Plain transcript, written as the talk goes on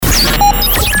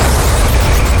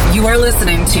You're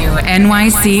listening to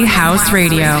NYC House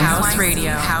Radio.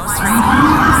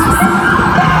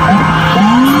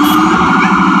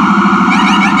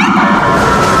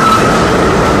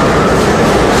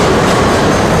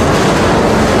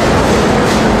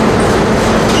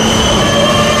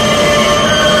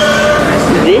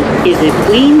 This is a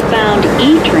Queens-bound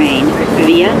E-train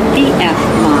via the F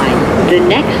line. The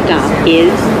next stop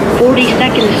is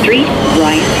 42nd Street,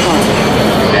 Bryce Park.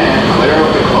 Stand clear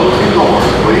of the closing doors,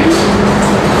 please.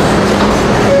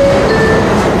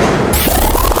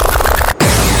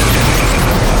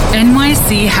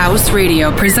 NYC House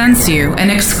Radio presents you an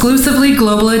exclusively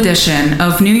global edition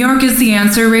of New York is the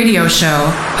Answer radio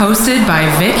show, hosted by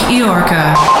Vic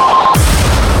Iorca.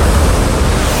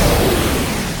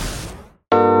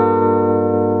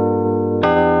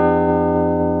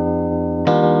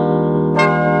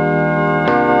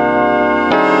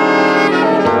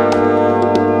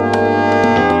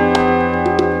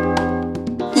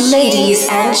 Ladies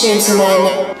and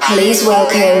gentlemen, please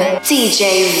welcome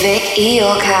DJ Vic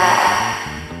Iorca.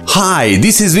 Hi,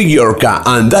 this is Vic Iorca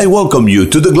and I welcome you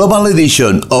to the global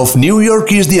edition of New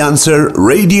York is the Answer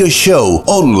radio show,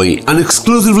 only and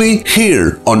exclusively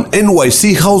here on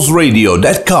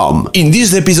nychouseradio.com. In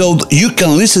this episode, you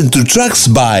can listen to tracks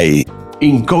by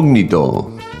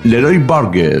Incognito, Leroy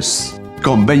Burgess,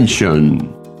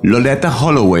 Convention, Loletta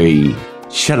Holloway,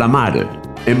 Shalamar,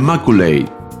 Immaculate,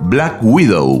 Black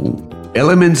Widow,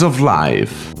 Elements of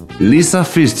Life, Lisa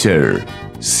Fischer,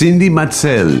 Cindy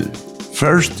Matzell,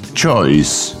 First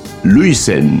Choice,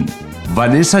 Luisen,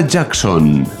 Vanessa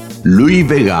Jackson, Louis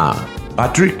Vega,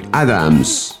 Patrick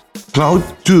Adams, Cloud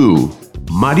 2,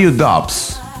 Mario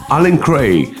Dobbs, Alan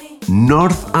Craig,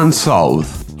 North and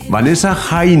South, Vanessa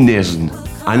Haines,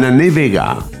 Anane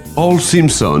Vega, Paul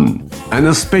Simpson, and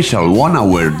a special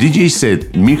 1-hour DJ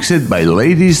set mixed by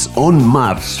Ladies on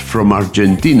Mars from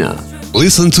Argentina.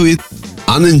 Listen to it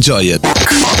and enjoy it.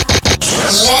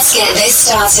 Let's get this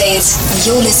started.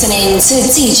 You're listening to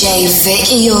DJ Vic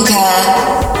Iorca.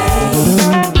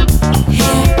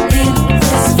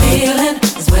 This feeling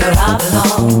is where I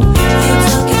belong. You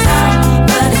took your time,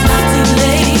 but it's not too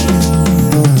late.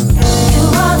 You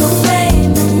are the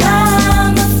flame and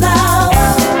I'm the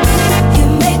flower. You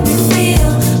make me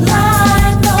feel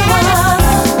like no other.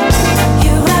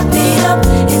 You wrap me up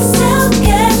in silk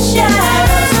and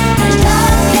shadows, and I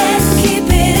can't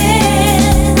keep it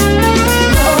in.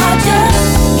 No, I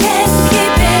just can't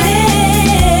keep it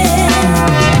in.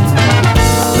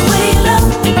 The way you love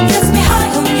gets me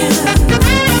high on you.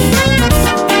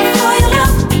 For your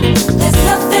love, there's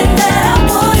nothing that I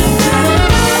wouldn't do.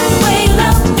 The way you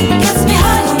love gets me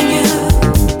high on you.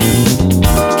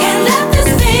 Can't let this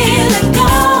feeling go.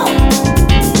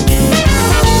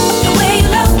 The way you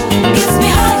love gets me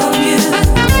high on you.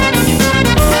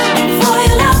 For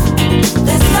your love,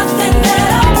 there's nothing that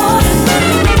I wouldn't do.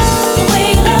 The way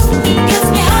you love gets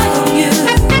me high on you.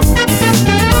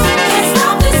 Can't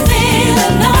stop this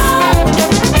feeling, no.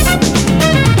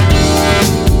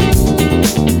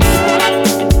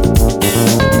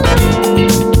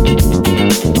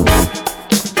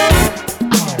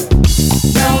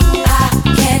 No, I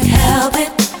can't help it,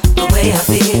 the way I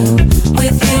feel.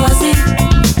 With you I see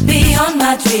beyond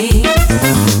my dreams.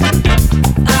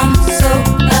 I'm so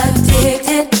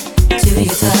addicted to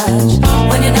your touch.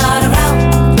 When you're not around,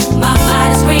 my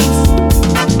body screams.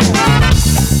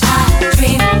 I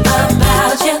dream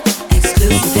about you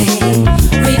exclusively.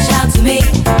 Reach out to me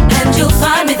and you'll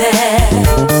find me there.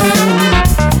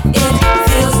 It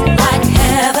feels like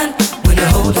heaven when you're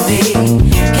holding me.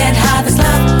 Can't hide this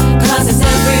love, 'cause it's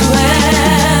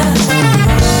everywhere.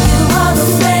 You are the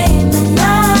flame and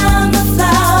I'm the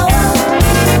flower.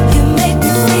 You make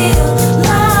me feel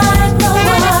like no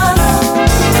other.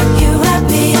 You wrap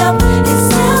me up in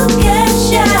silk and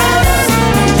shadows,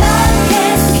 and I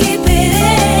can't keep it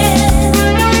in.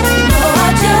 No, I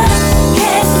just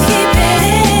can't keep it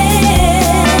in.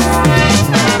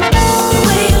 The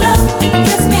way you love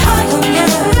gets me high on you.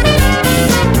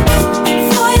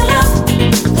 For your love,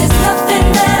 there's nothing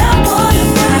that I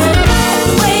wouldn't do.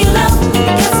 The way you love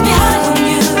gets me high on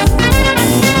you.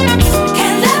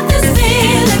 Can't let this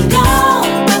feeling go.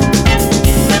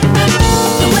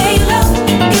 The way you love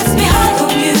gets me high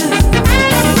on you.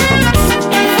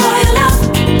 For your love,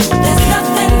 there's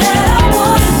nothing that I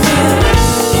wouldn't do.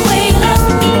 The way you love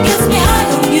gets me high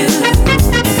on you.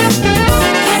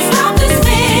 Can't stop this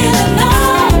feeling, no.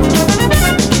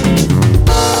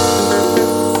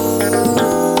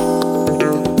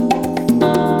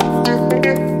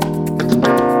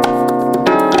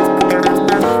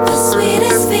 The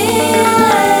sweetest feeling,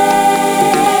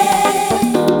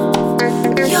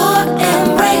 your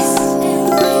embrace.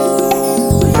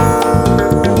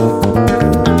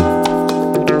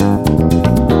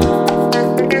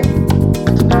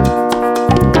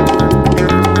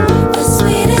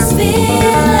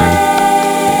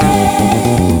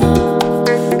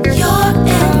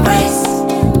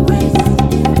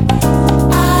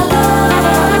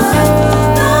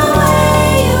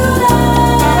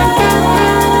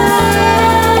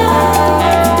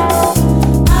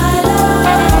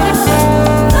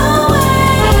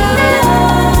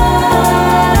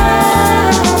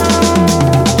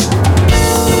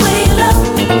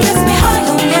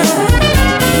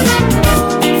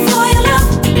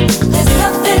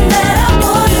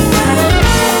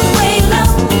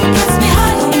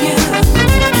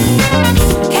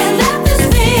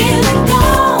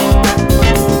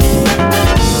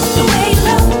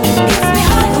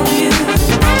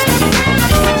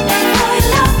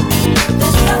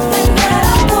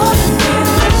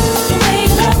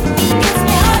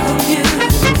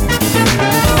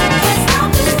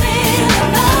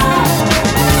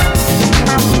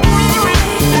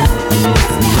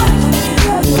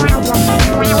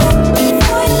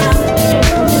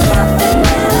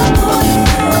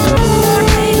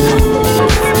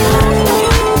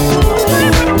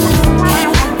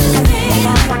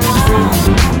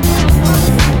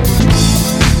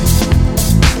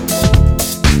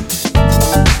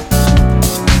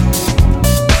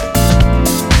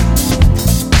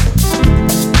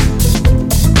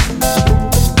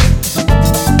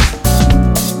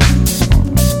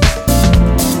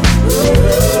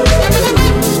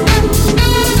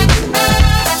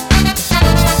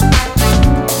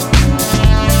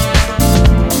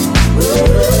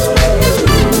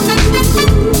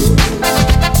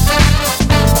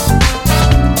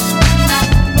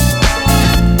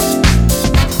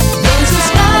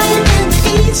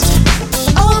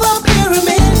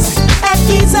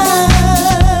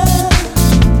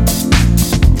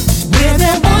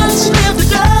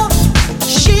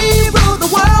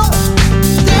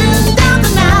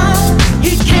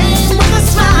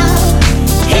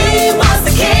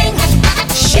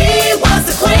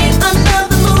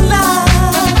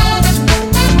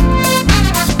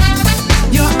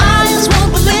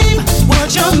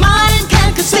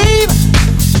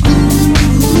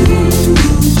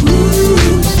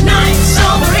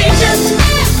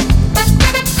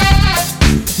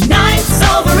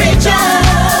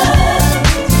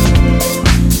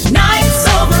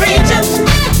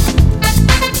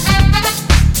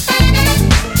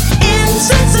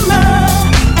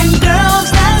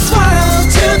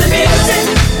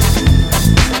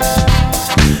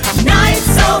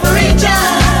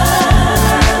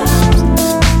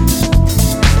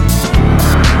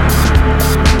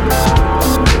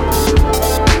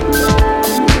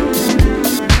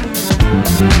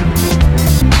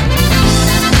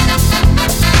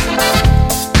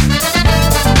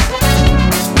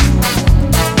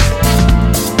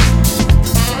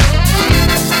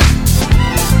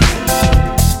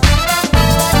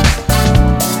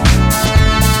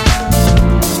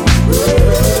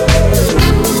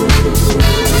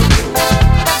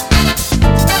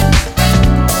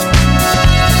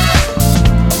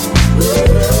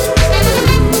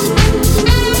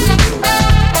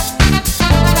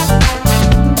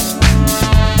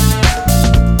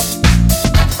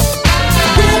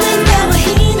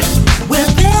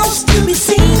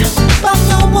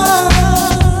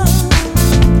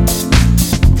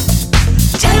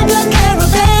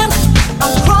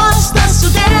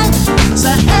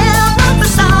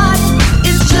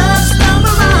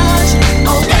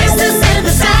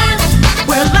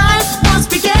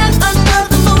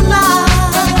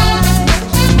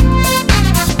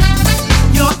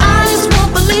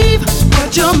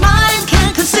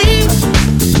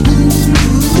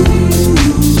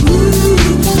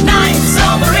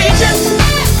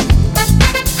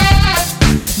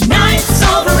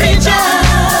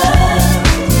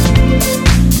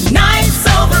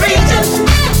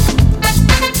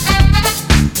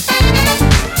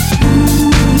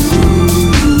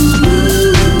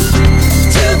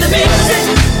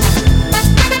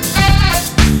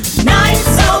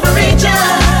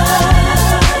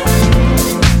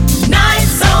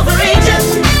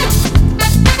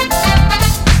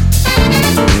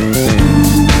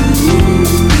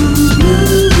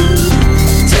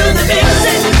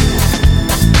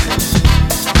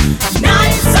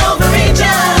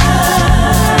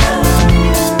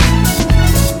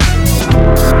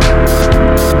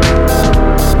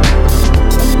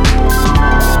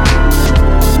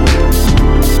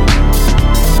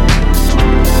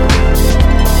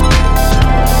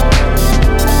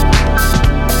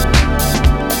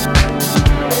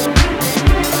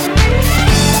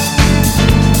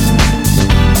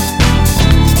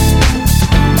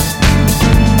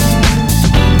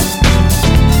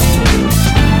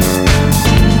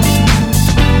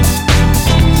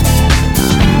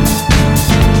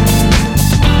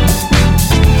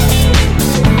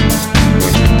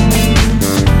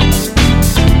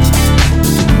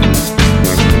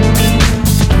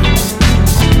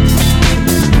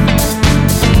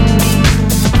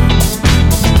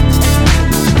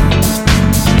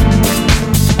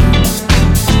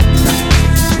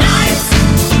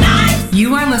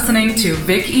 listening to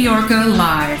Vic Iorca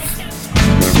Live.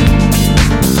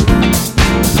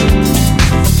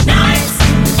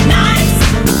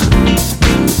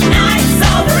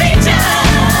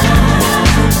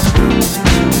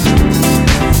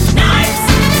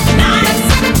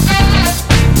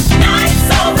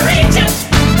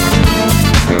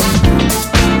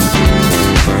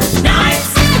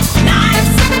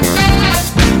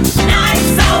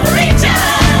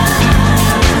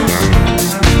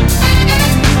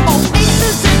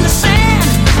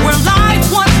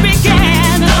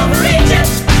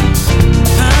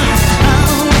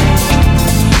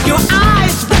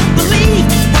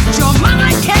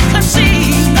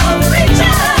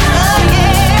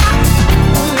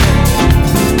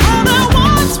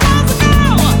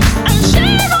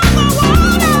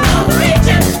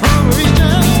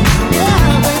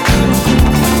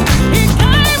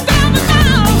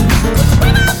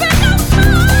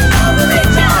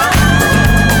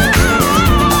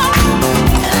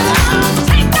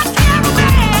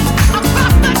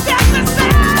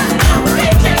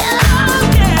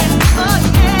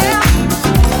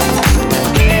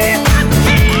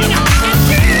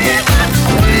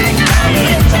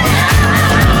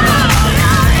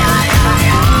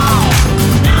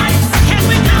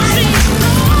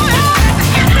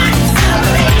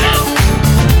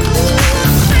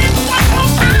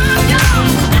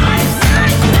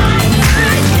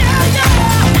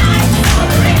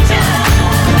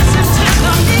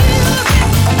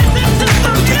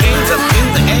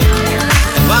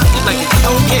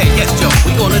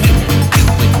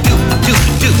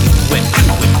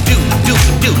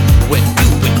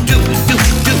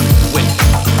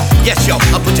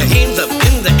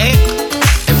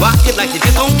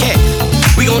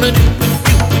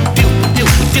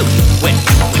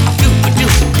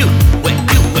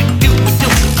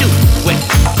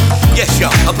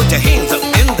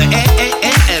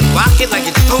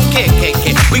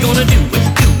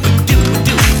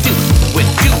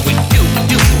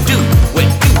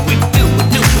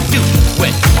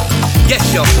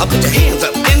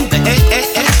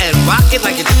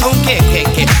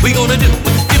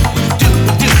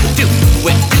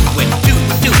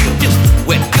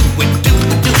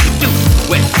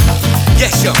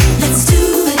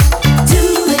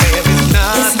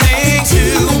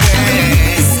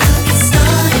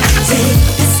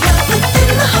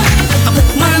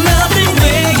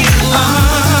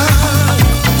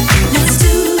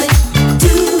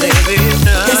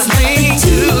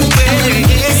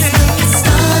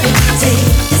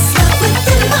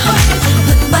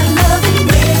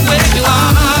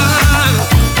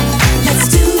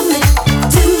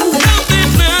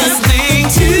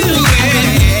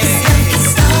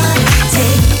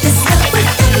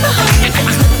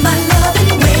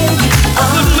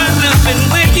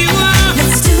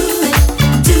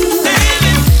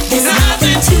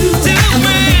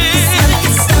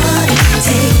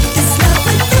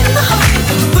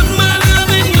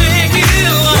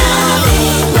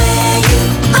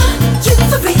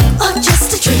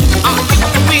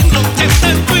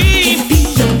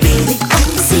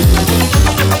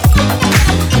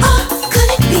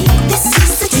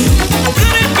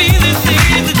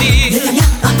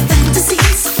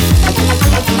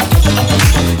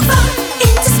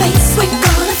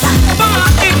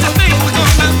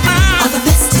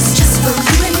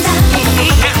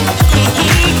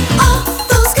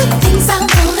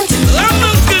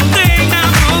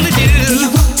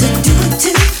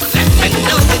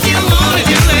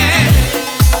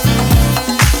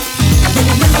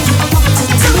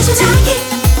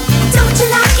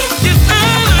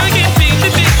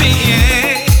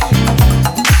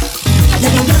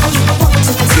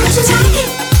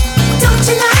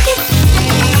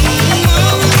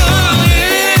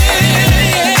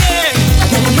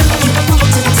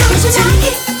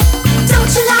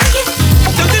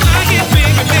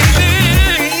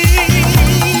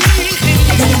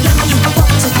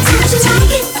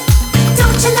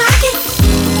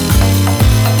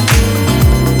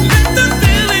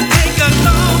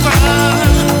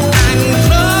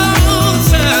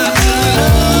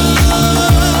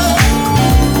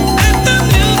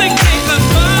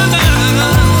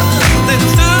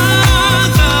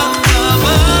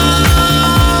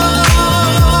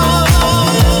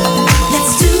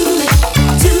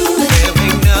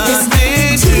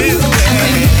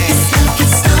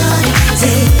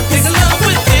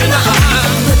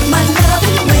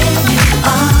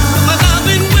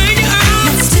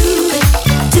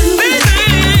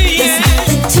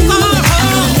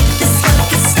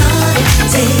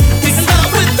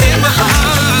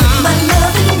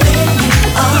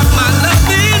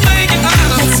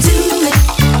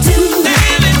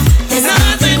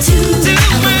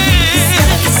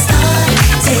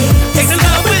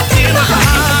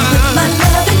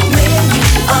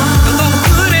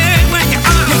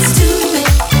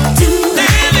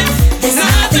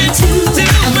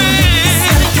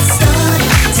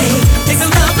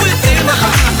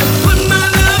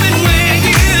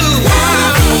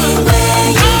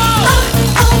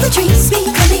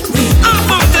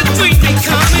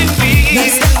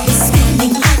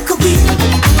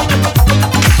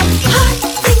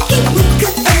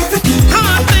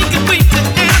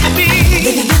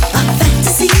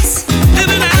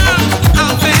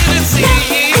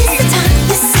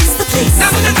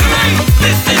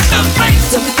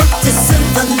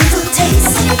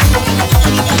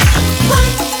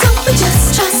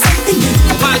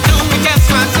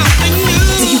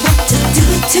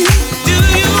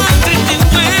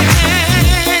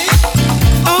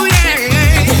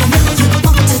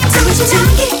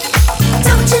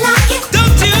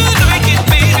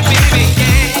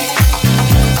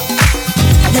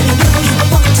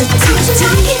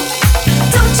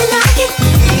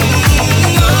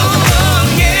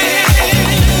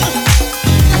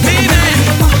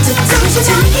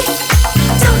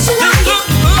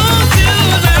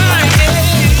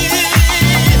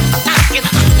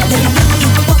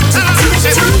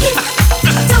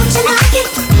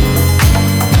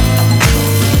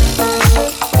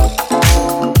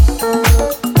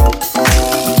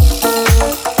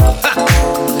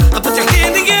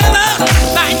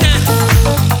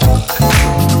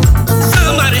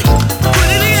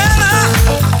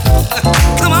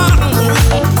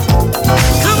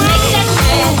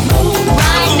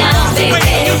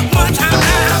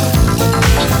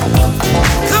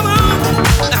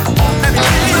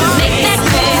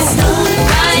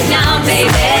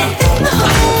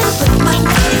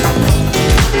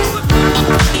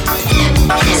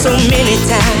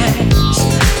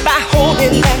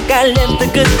 I let the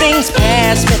good things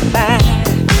pass me by.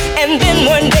 And then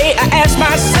one day I asked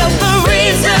myself the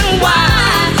reason why.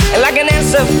 And like an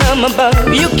answer from above,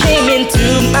 you came into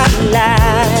my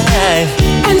life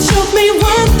and showed me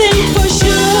one thing for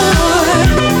sure.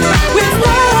 With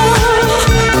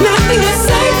love, nothing is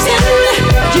certain.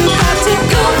 You got to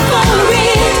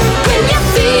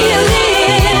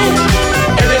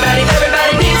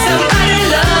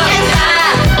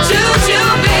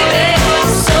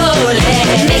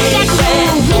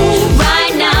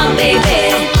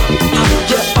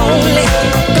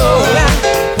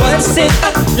in a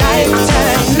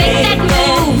lifetime. Make that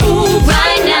move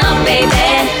right now, baby.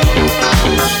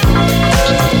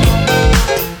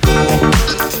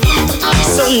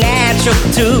 So natural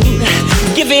to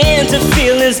give in to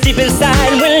feelings deep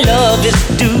inside when love is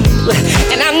due.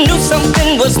 And I knew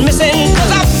something was missing,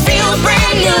 cause I feel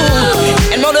brand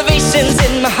new. And motivation's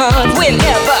in my heart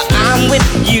whenever I'm with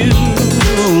you.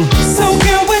 So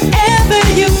girl, whatever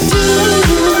you do,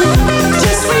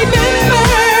 just remember,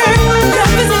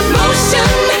 love is emotion.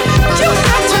 You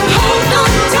got to hold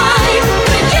on tight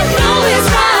when you know it's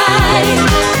right.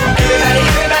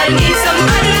 Everybody needs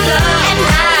somebody to love, and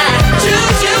I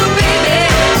choose you, baby.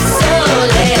 So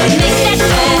let's make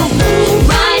that move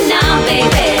right now,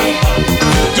 baby.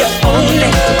 You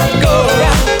only go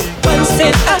around once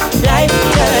in a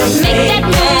lifetime. Make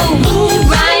that move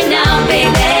right now,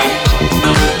 baby.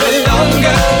 The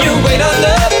longer you wait on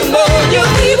love, the more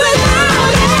you'll be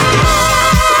without it.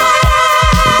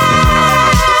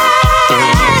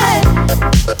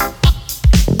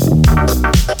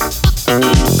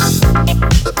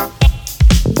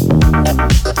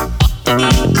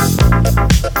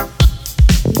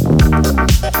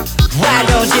 Why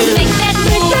don't you Make that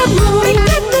move, make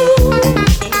that move.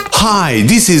 Hi,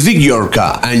 this is Vic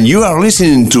Yorka, and you are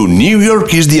listening to New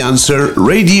York is the Answer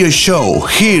radio show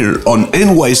here on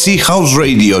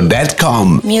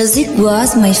nychouseradio.com. Music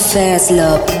was my first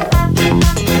love.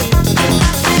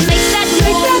 Make that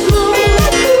move.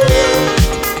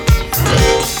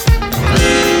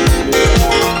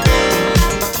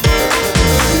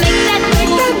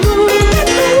 Make that move.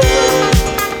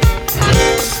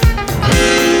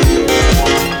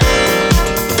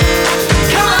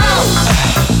 Come on.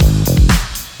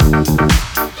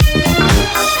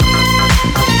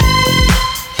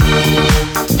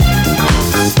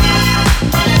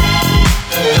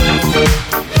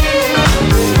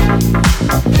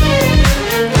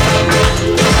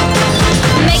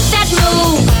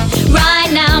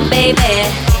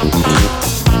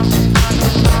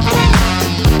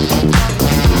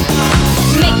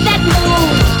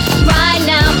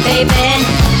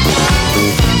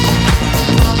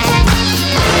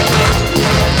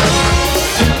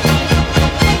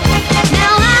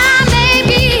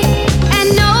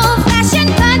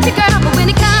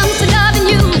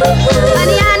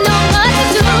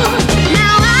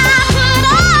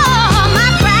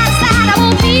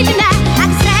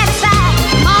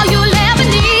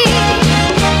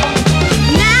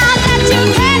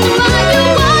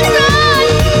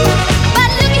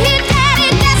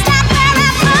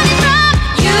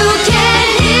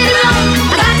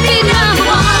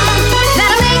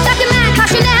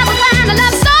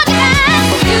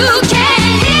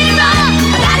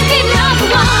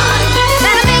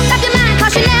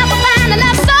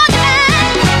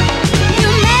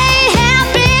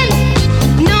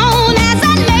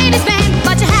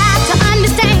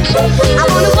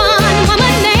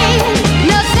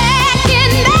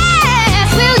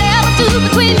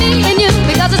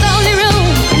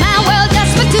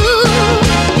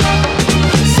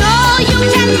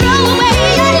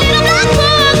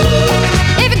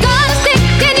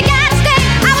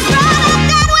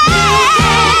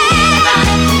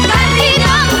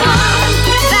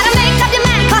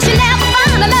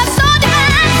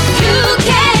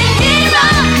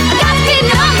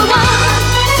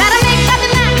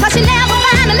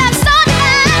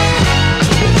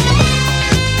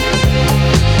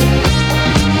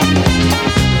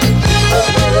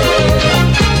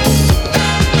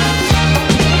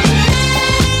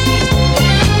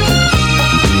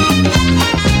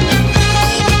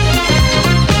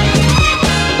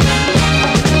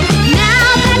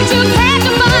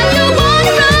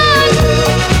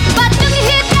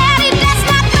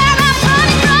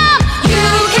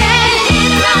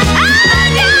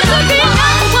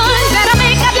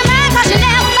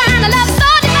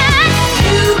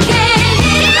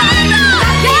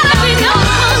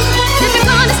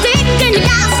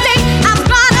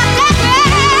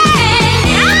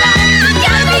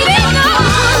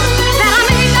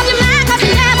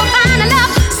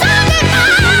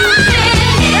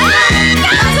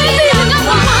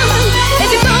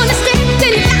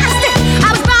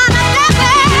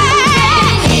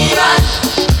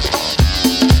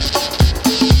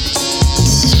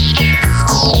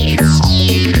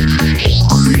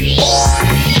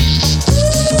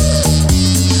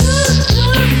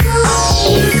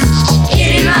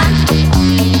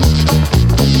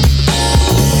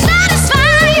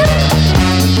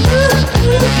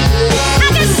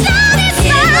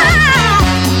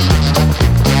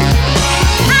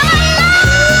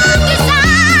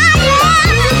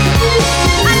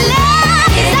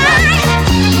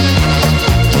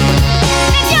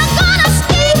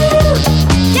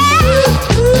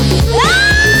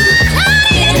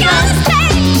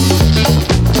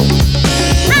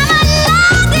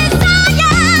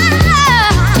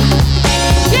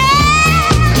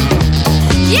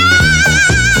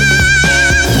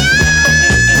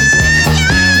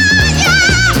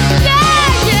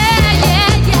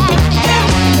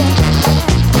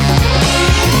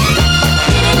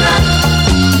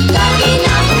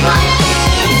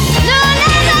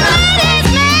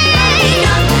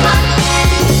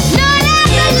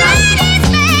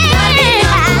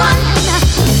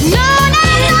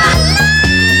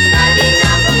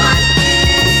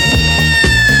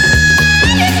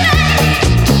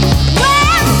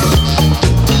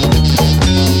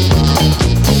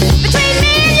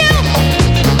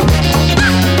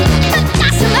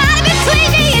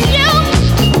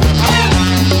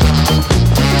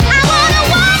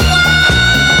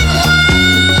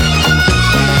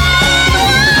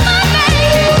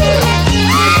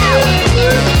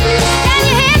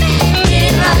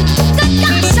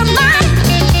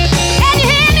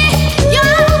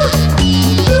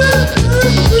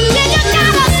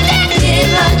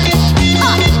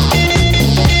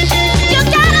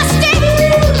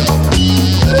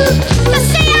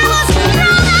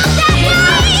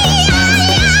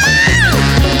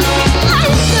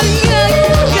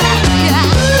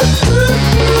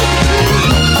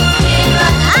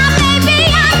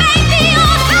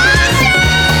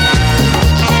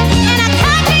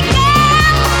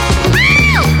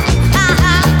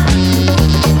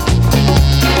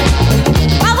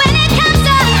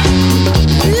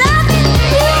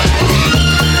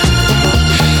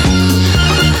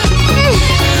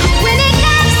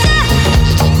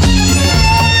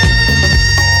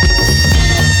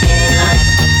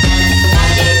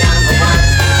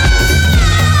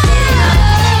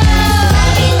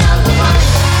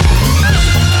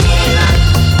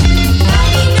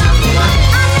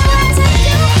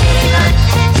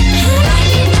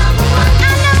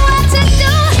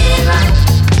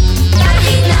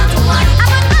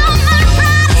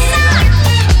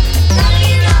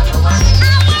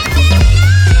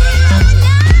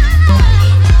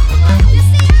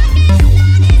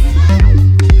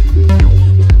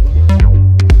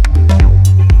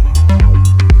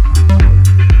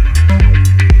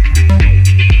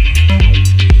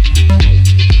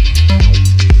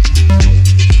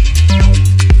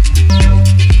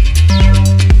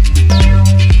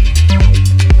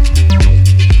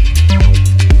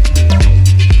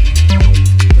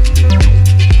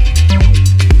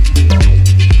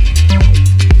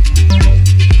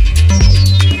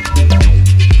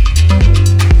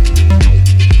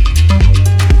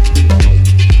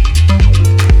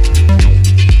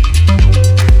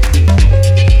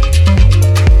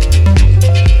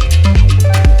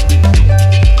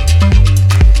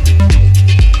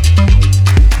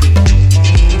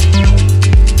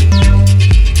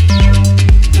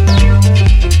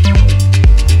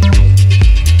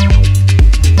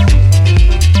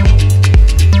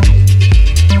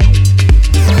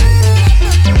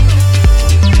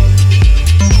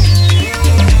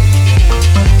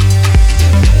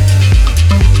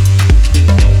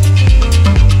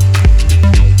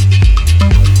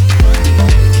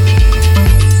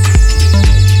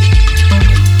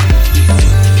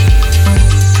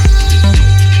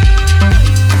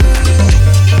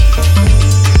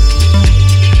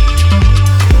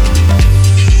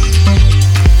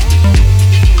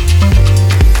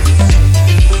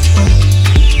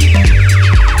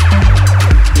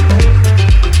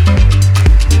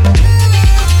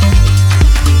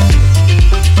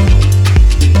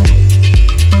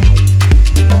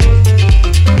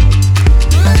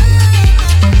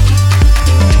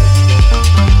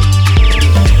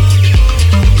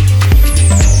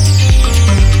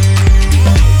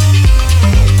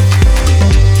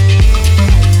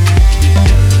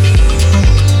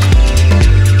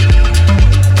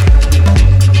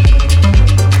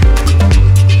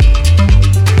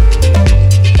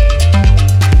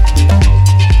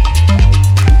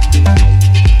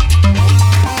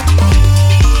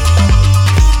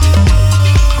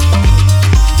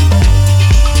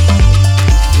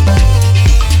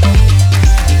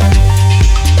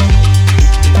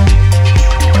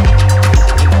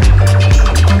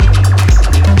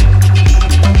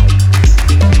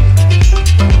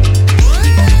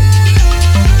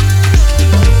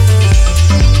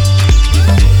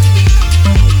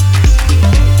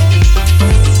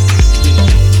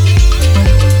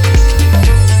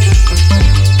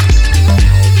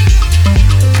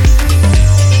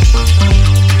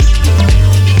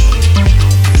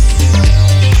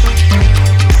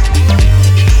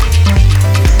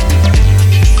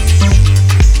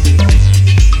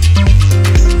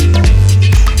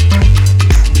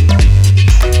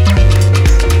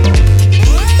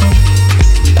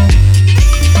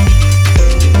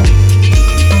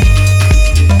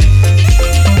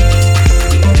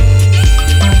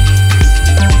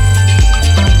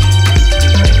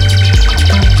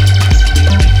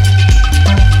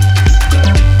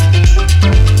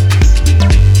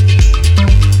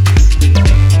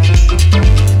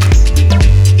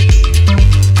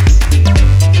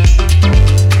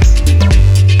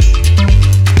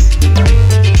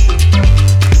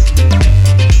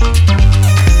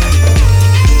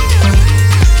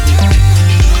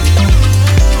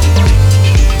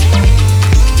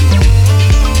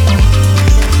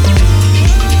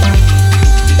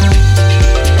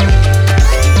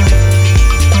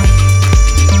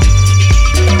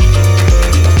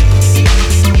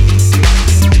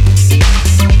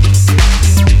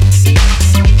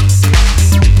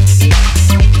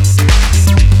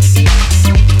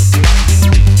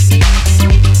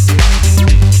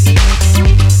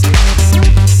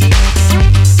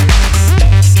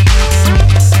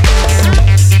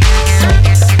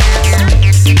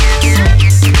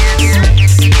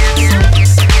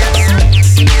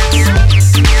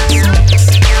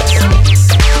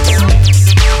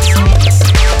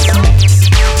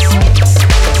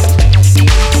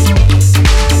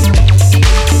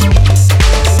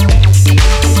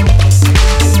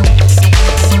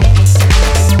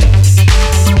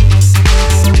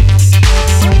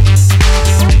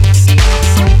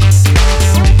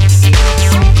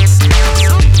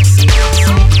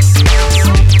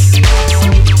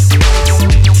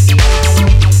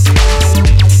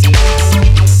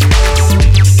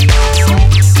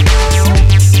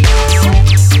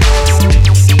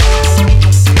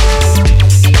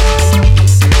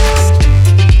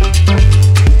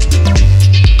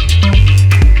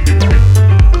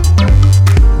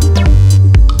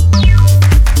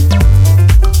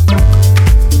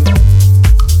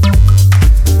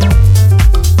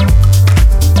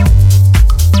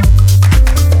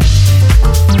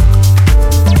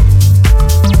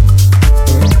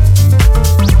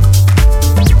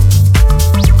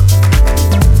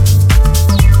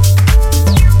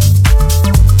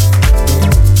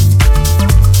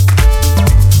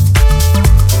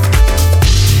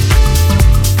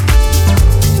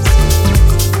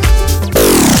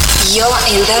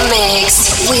 in the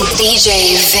mix with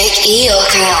DJ Vic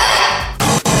Iorka.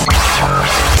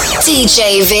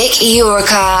 DJ Vic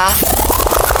Iorka.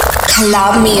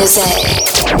 Club music.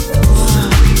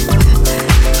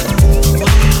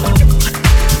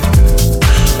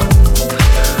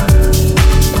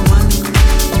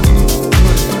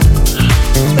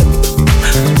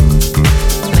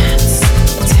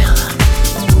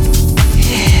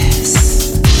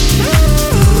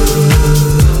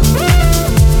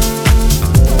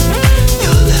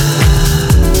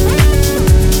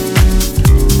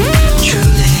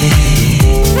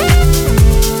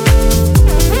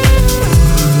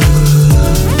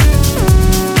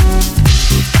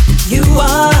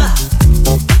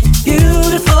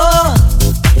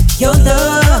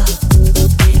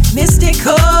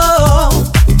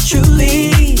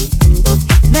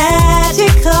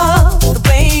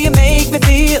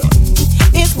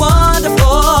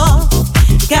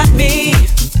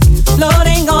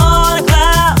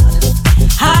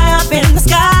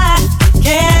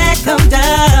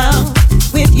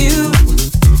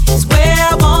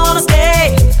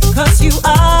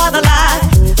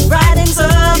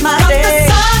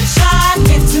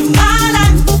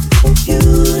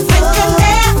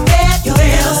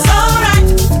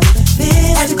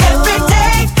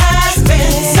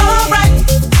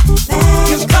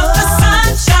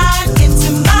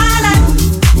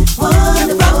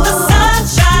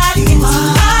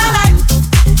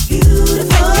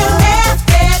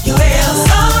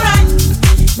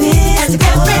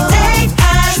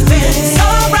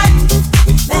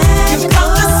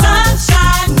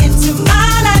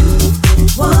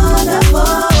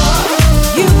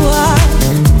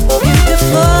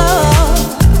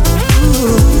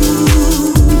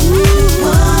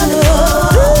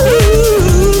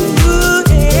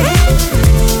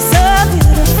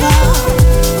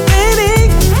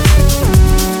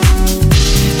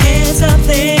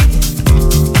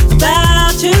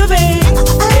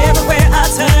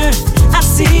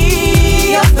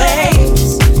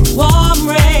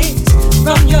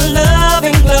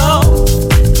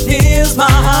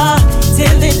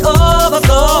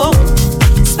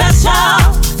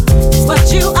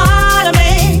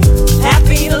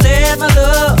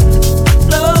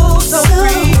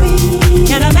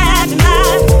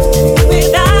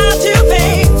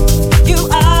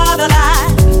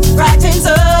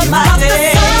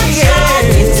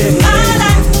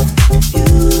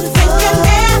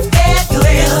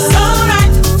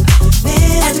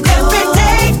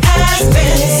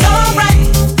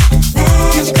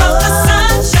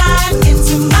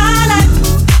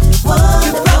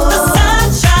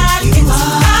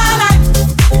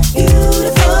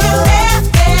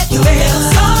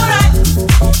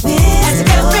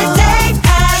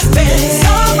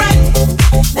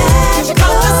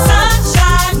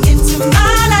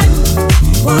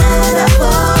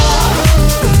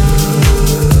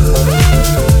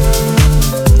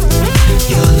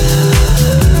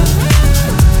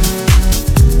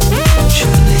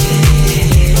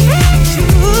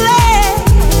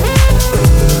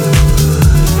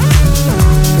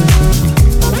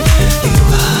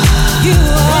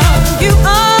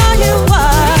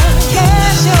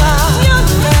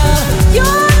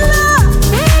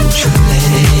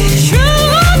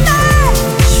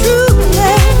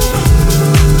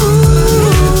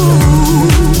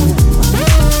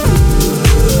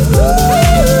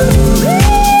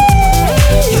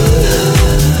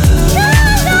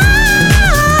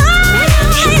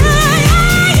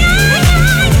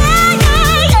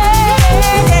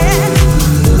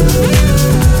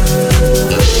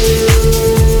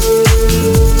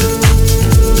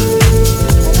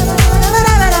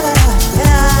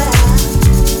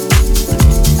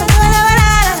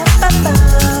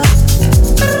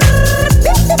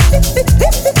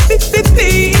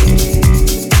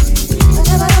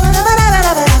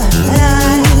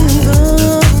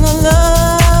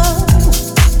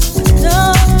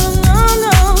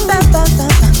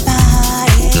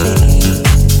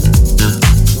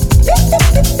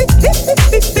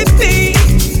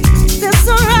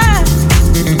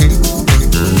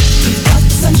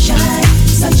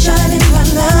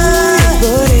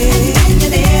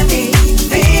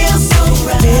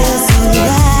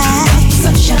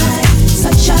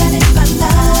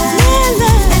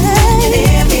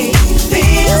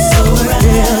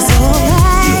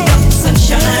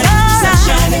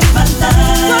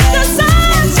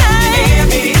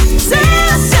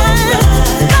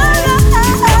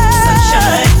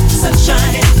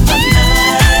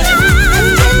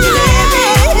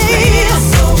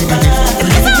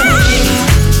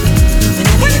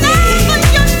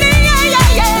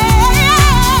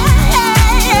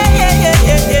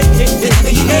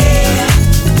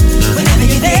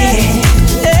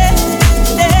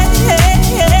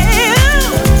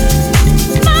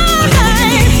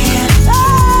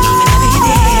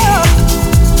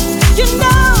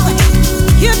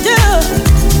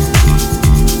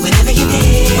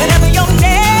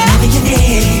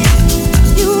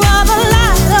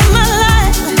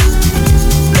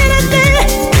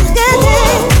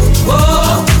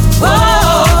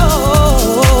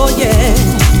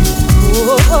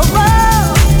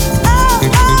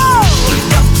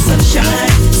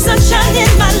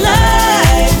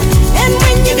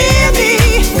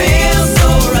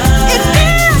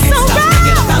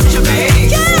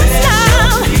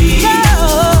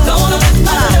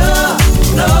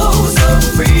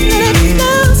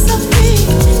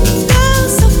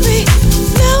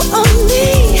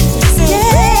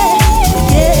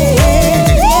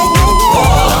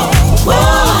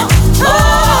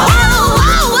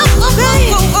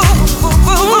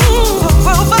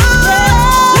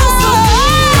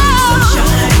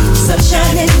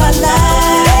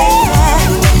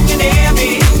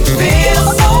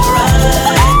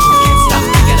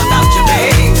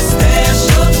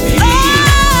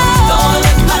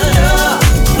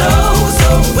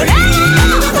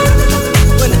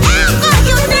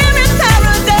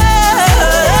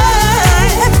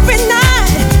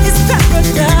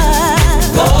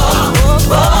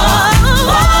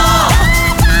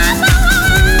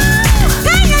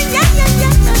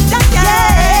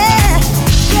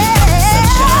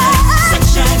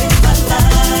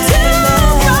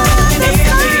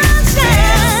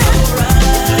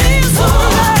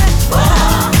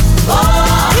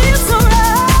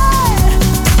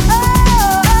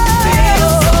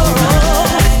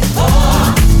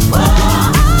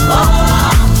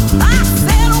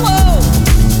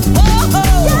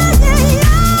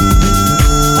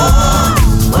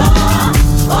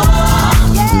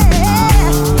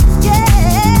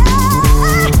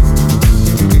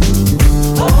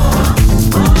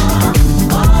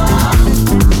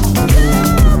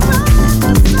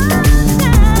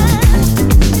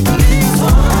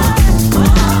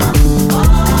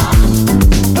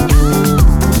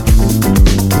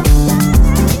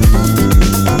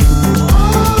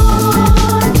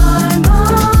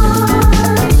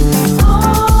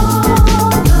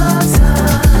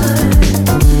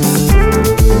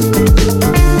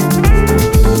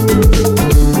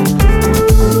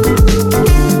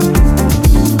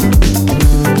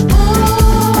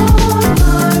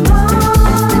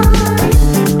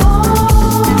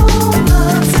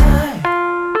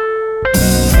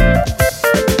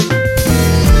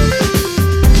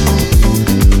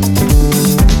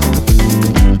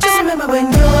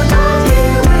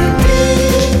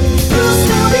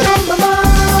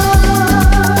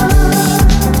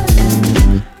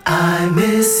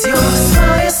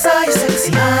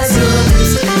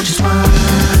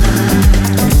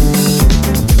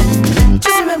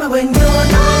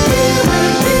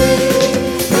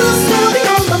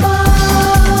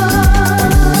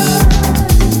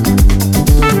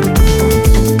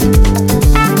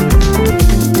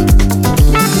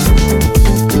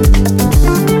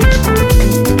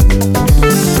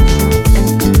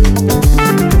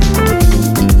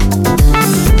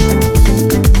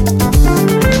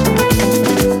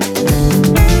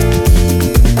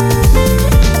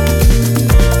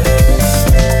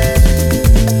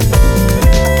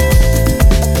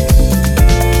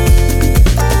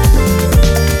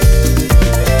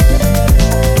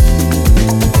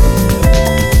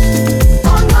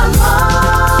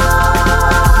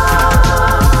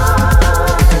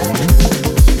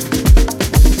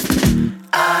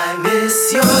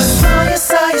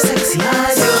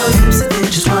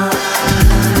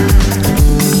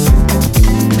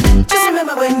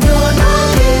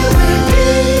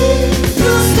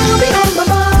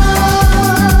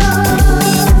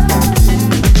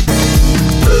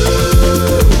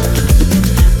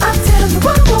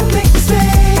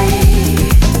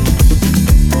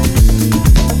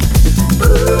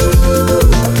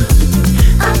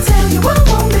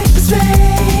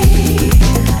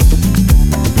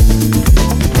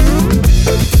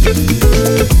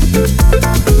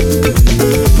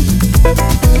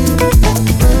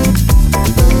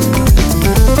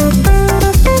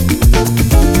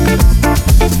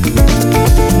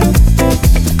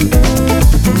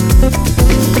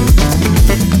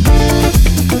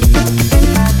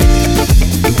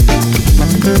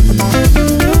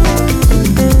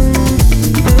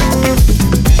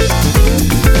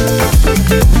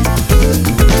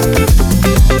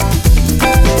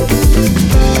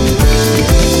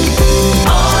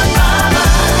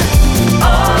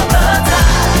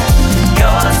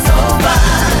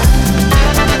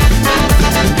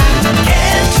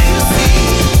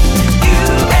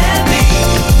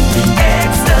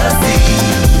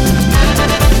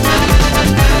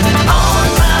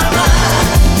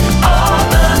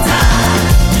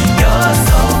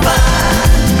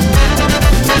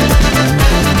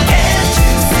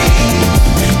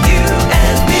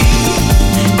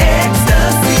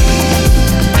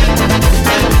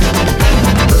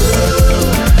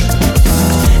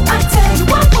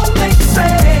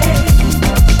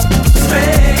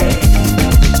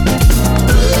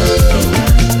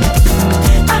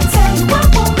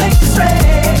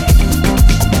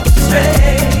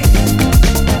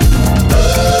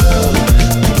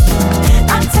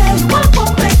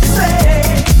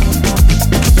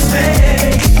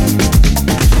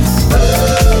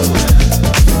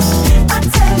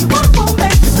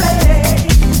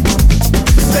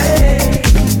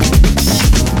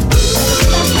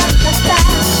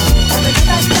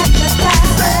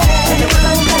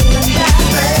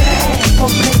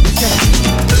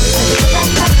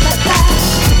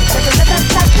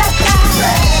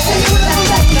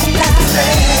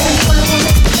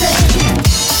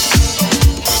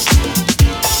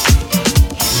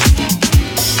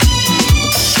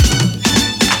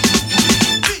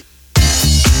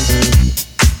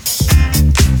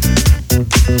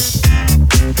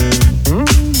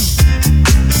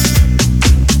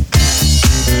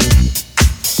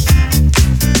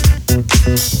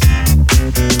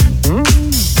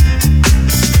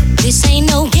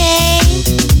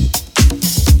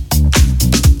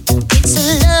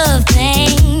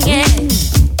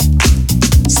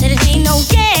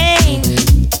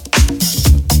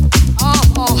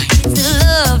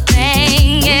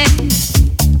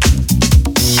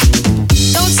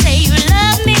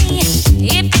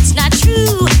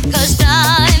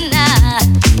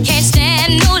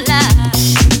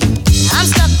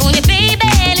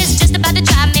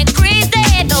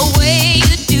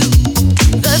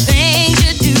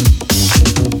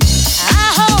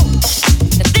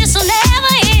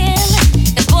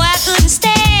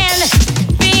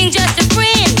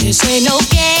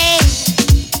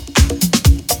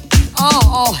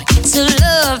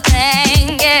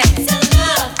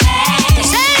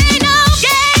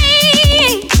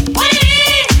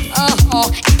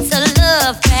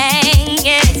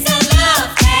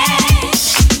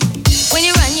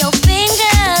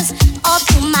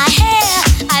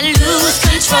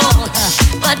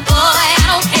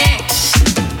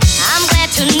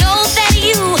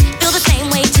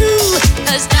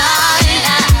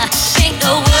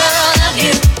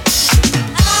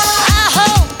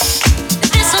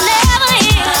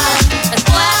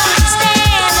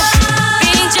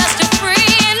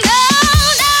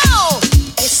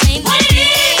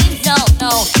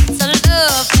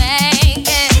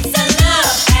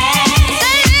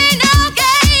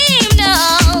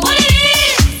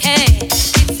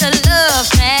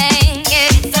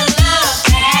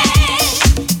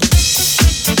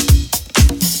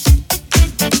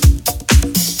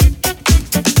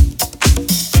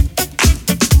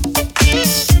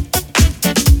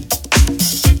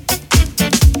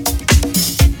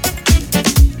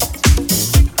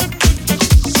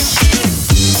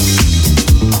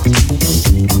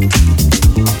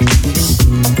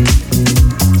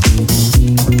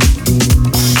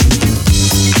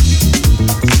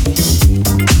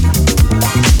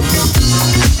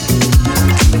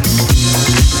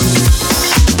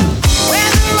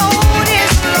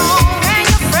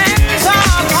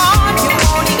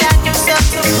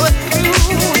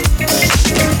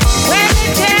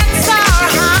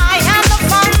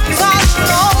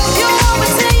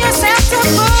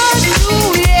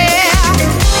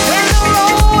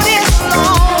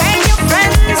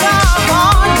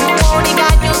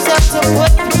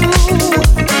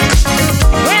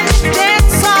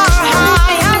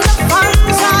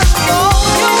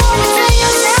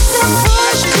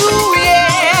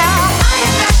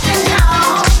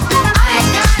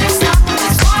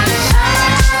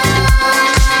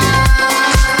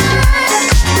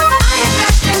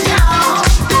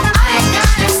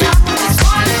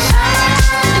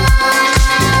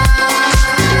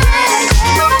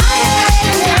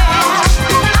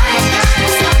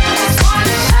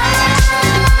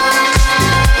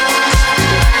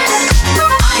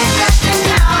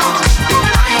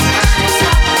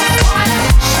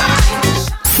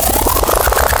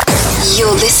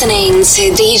 listening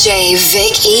to DJ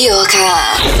Vic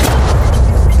Iorka.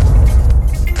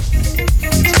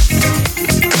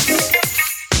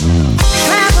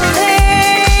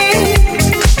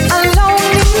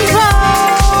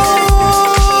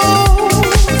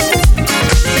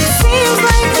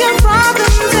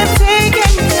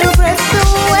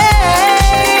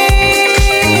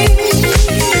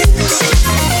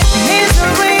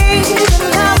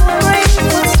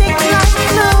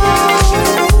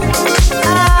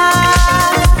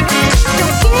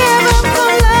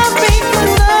 Love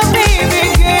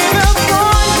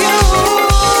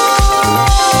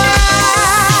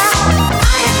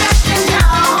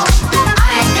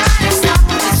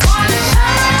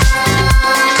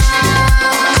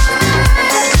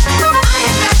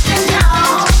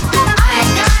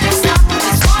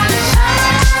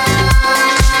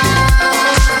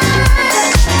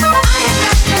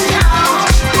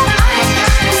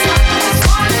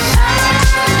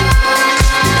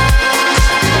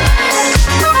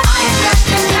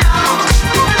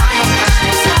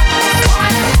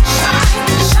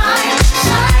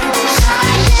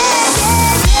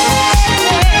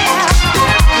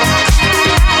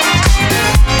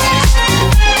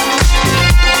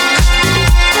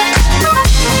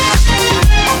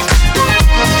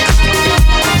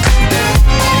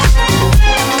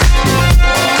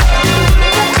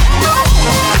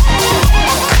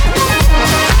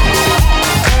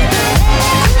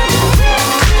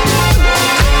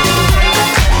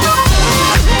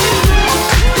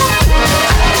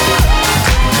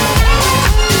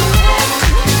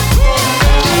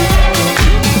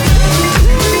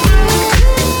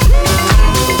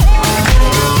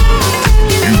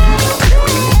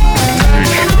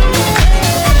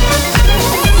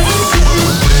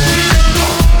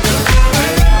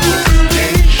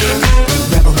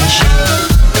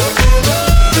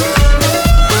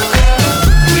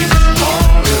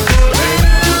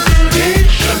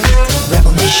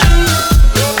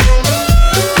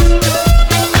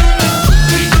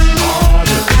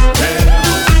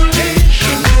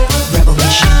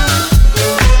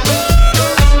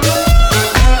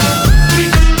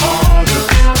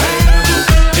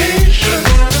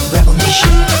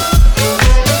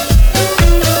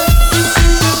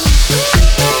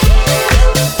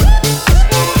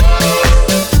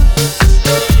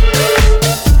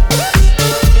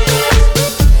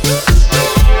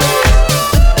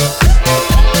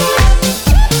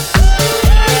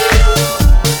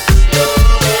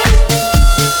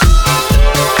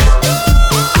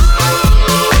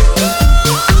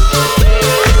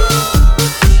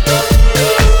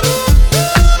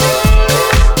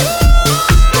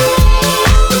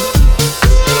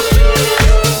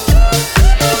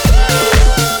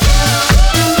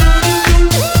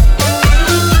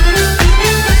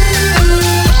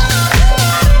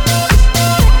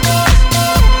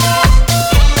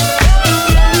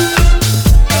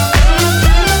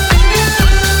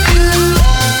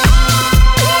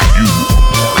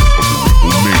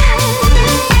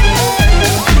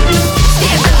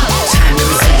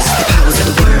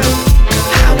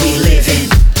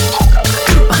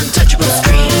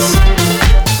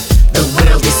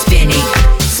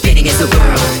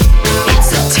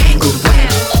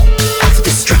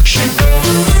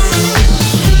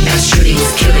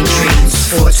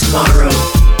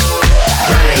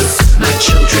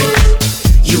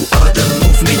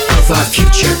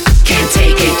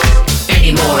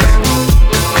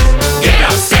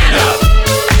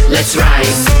Let's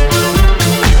rise.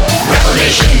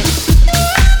 Revelation.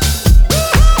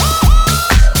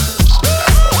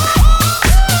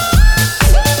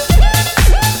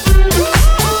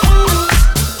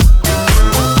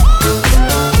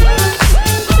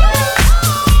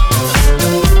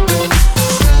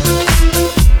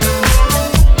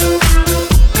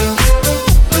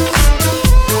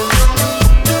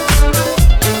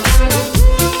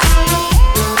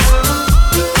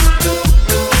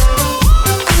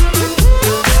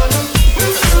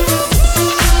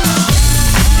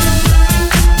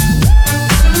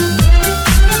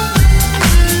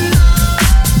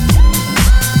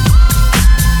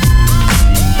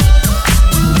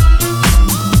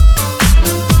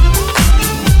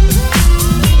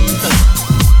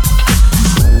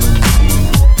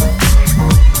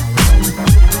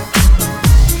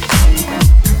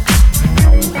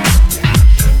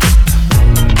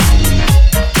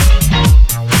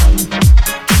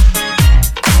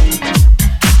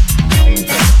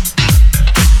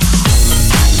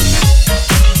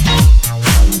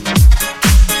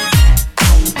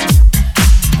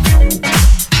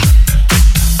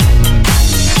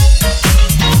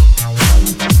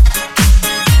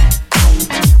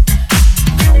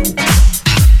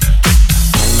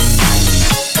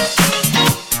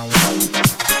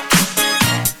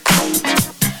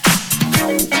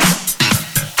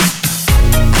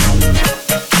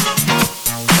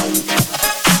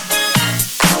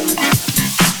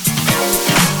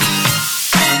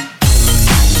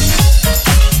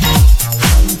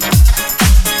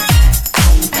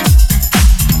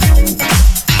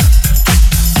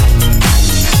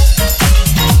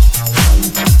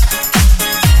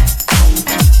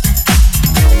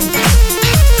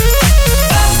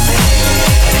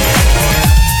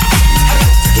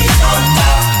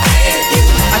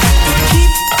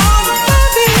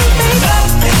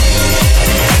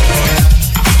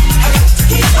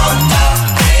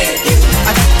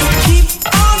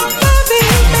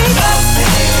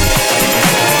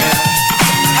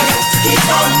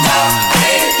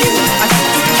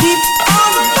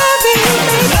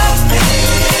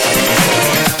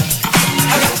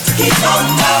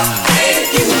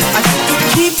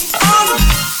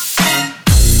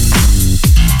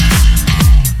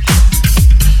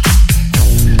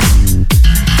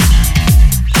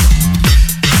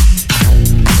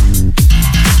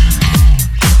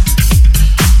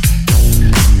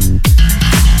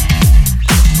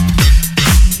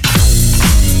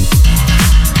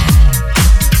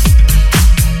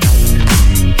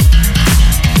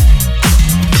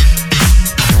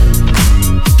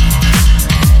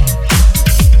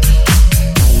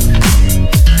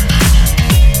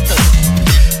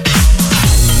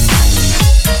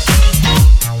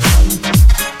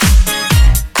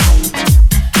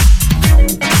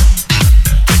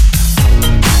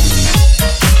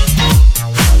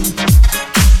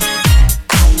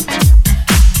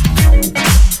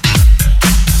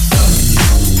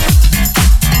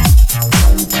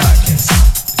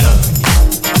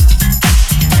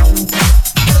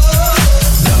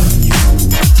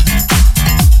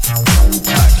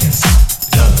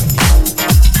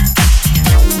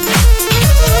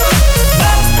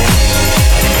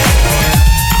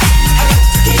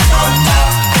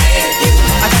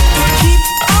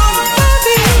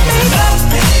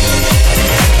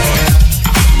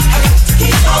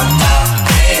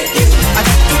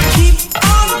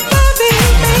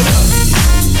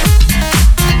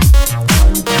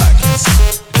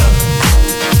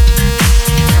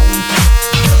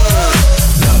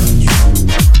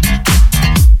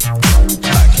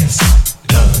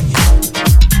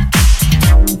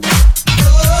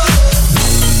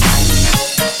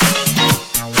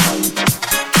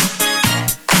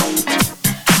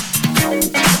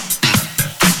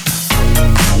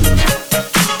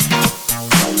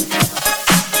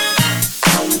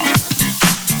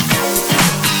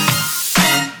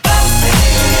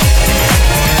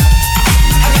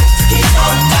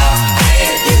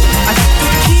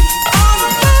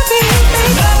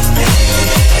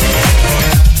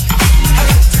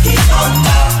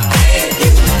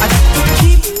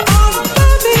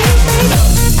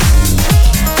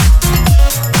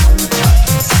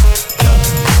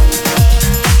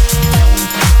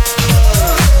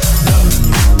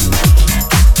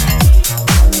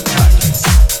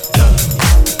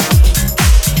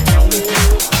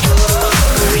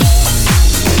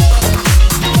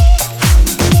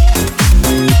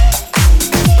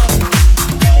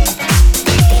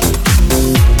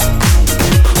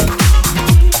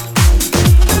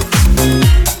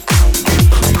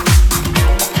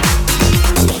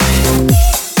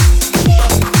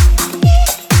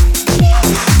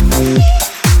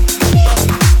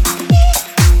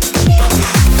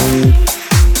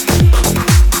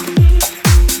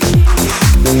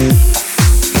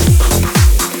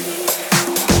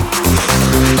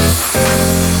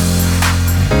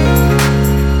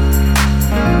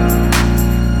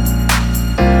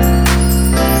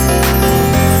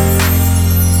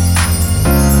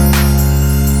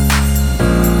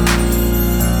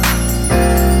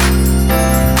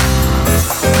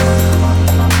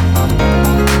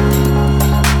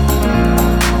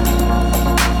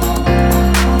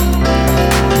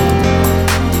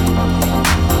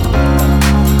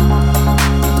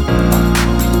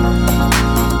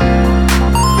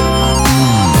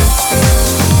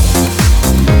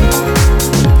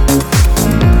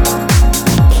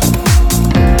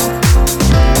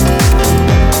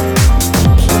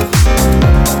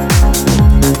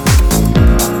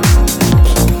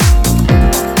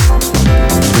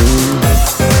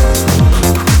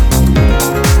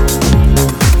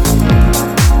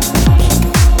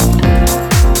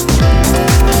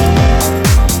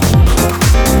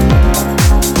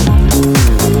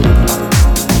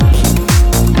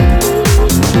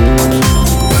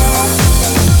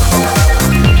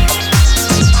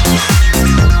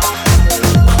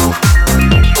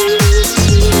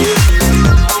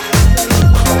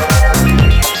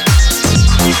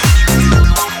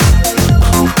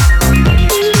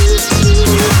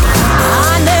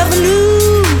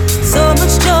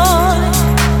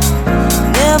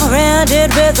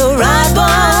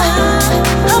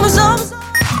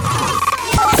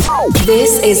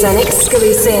 This is an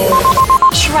exclusive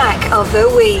track of the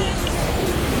week.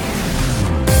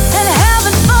 And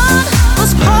having fun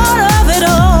was part of it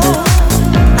all.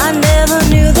 I never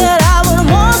knew that I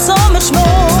would want so much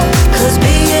more. 'Cause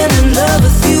being in love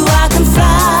with you, I can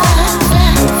fly.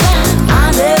 I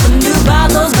never knew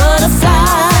about those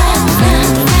butterflies.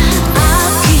 I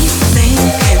keep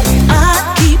thinking, I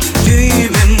keep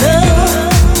dreaming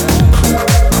of.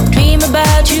 Dream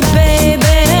about you,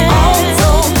 baby. All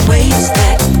the ways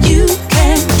that you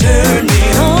can turn me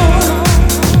on.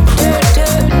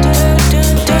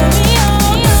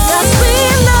 That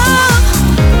sweet love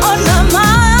on my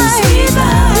mind.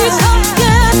 We come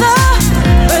together,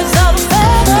 birds of a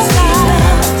feather fly.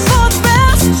 For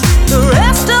the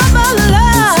rest of my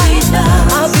life,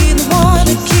 I'll be the one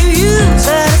to keep you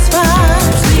satisfied.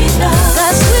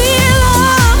 That sweet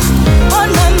love on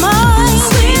my mind.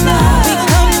 We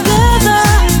come together,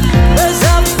 birds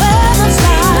of a feather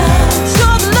fly.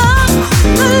 You're the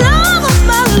love of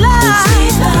my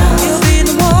life. You'll be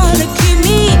the one to keep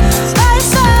me by your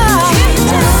side.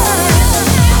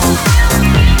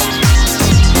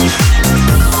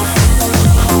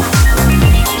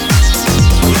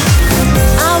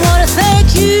 I wanna thank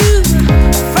you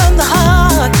from the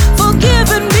heart for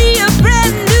giving me a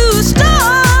brand new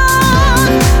start.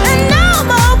 And now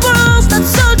my world's not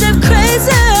so damn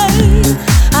crazy.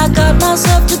 I got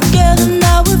myself together,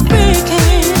 now we're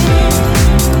breaking.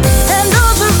 And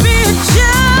all the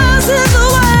riches in the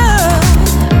world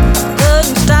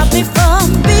couldn't stop me from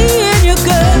being your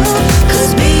girl.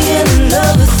 'Cause being in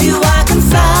love with you, I can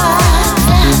fly.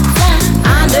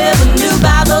 I never knew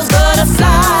about those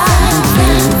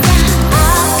butterflies. I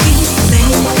keep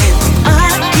thinking, I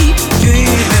keep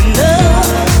dreaming of.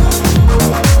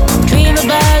 Dream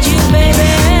about you,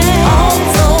 baby. All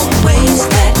the ways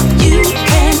that you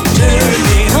can turn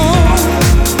me on.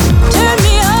 Turn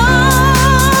me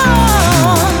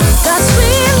on. Got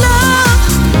sweet love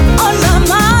on my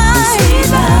mind.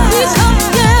 We come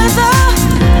together,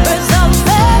 birds of a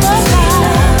feather fly.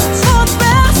 For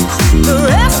the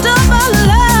rest of my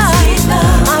life,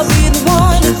 I'll be the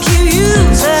one to keep you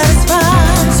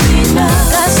satisfied.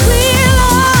 That sweet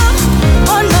love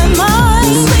on my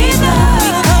mind. We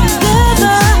come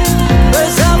together,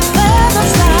 birds of a feather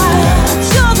fly.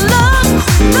 You're the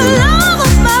love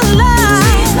of my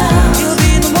life. You'll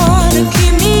be the one to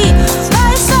keep me by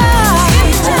your side. I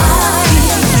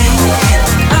keep thinking,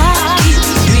 I keep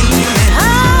dreaming. I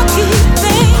keep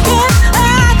thinking, I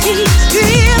keep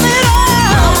dreaming. I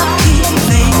keep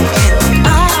thinking, I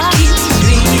keep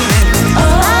dreaming.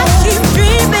 I keep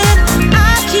dreaming, I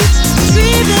keep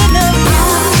dreaming of you. I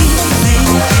keep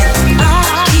thinking, I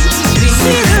keep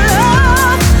dreaming.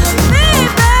 Love, baby,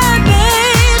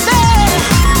 baby.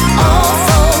 All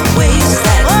the ways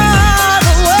that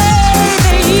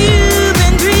you've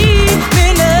been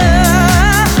dreaming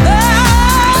of. I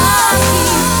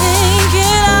keep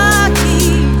thinking, I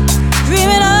keep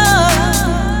dreaming of.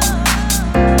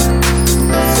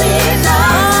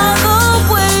 All the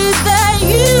ways that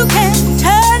you can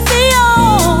turn me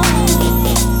on.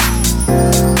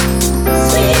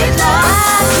 I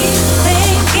keep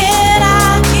thinking, I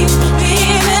keep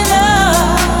dreaming of.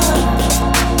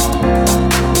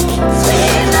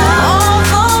 All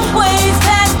the ways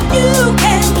that you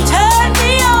can turn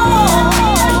me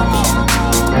on.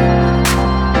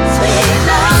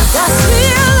 Got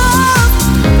sweet love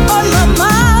on my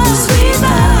mind.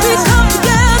 We come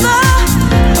together,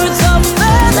 birds of a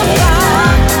feather fly.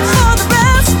 For the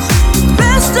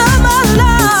rest of my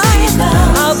life,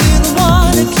 I'll be the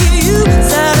one to keep you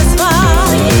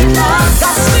satisfied.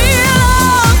 Got sweet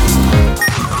love.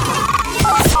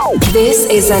 This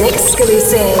is an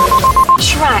exclusive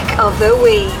track of the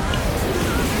week.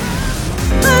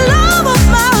 The love of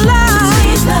my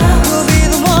life will be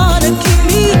the one to keep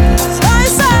me by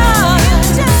your side.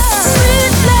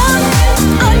 Sweet love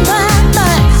on my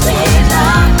mind.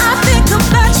 I think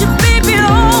about you, baby,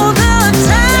 all the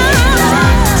time.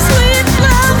 Sweet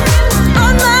love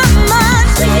on my mind.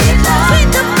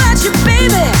 Think about you,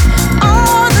 baby,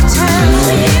 all the time.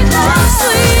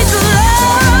 Sweet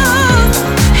love,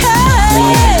 hey,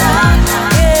 yeah.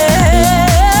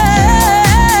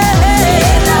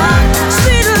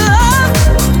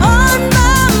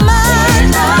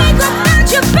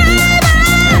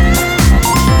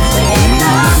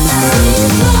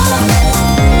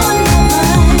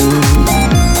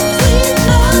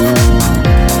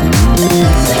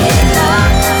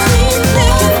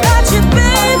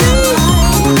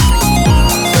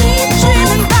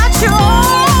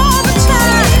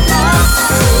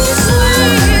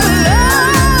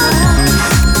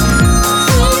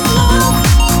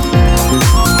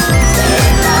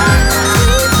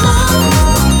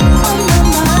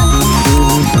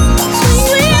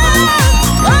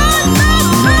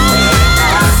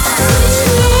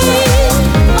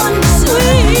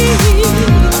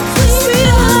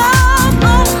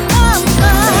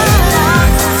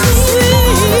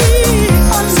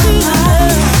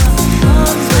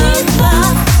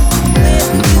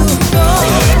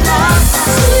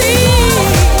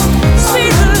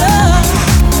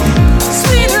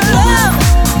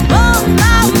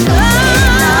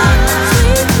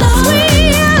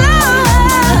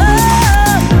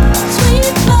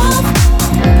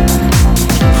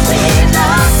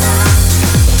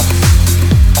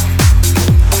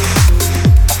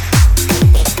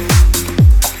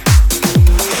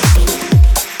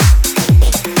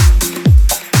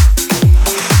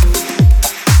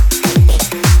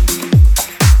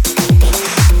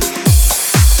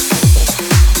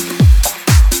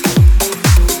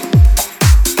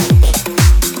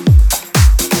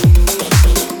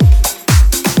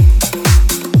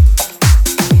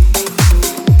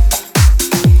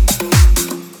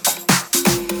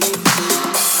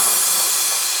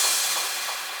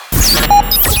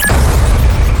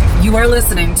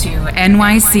 listening to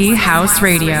NYC House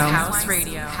Radio.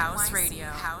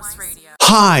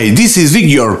 Hi, this is Vic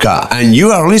Yorka, and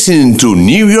you are listening to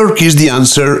New York is the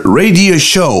Answer radio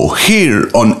show here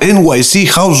on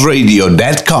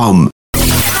nychouseradio.com.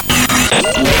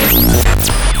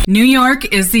 New York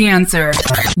is the answer.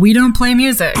 We don't play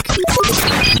music.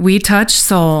 We touch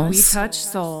souls. We touch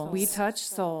souls. We touch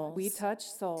souls. We touch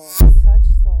souls. We touch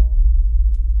souls.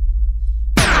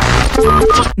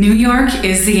 New York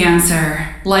is the answer.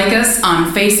 Like us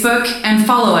on Facebook and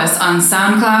follow us on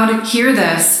SoundCloud, Hear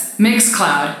This,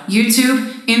 Mixcloud,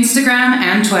 YouTube, Instagram,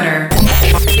 and Twitter.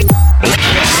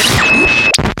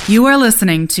 You are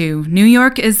listening to New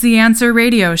York is the Answer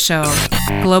radio show,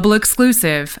 global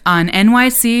exclusive on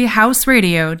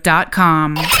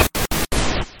nychouseradio.com.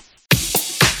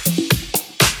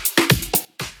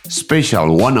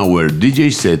 Special 1 hour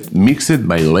DJ set mixed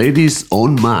by Ladies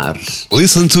on Mars.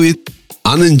 Listen to it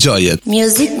and enjoy it.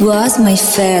 Music was my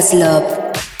first love.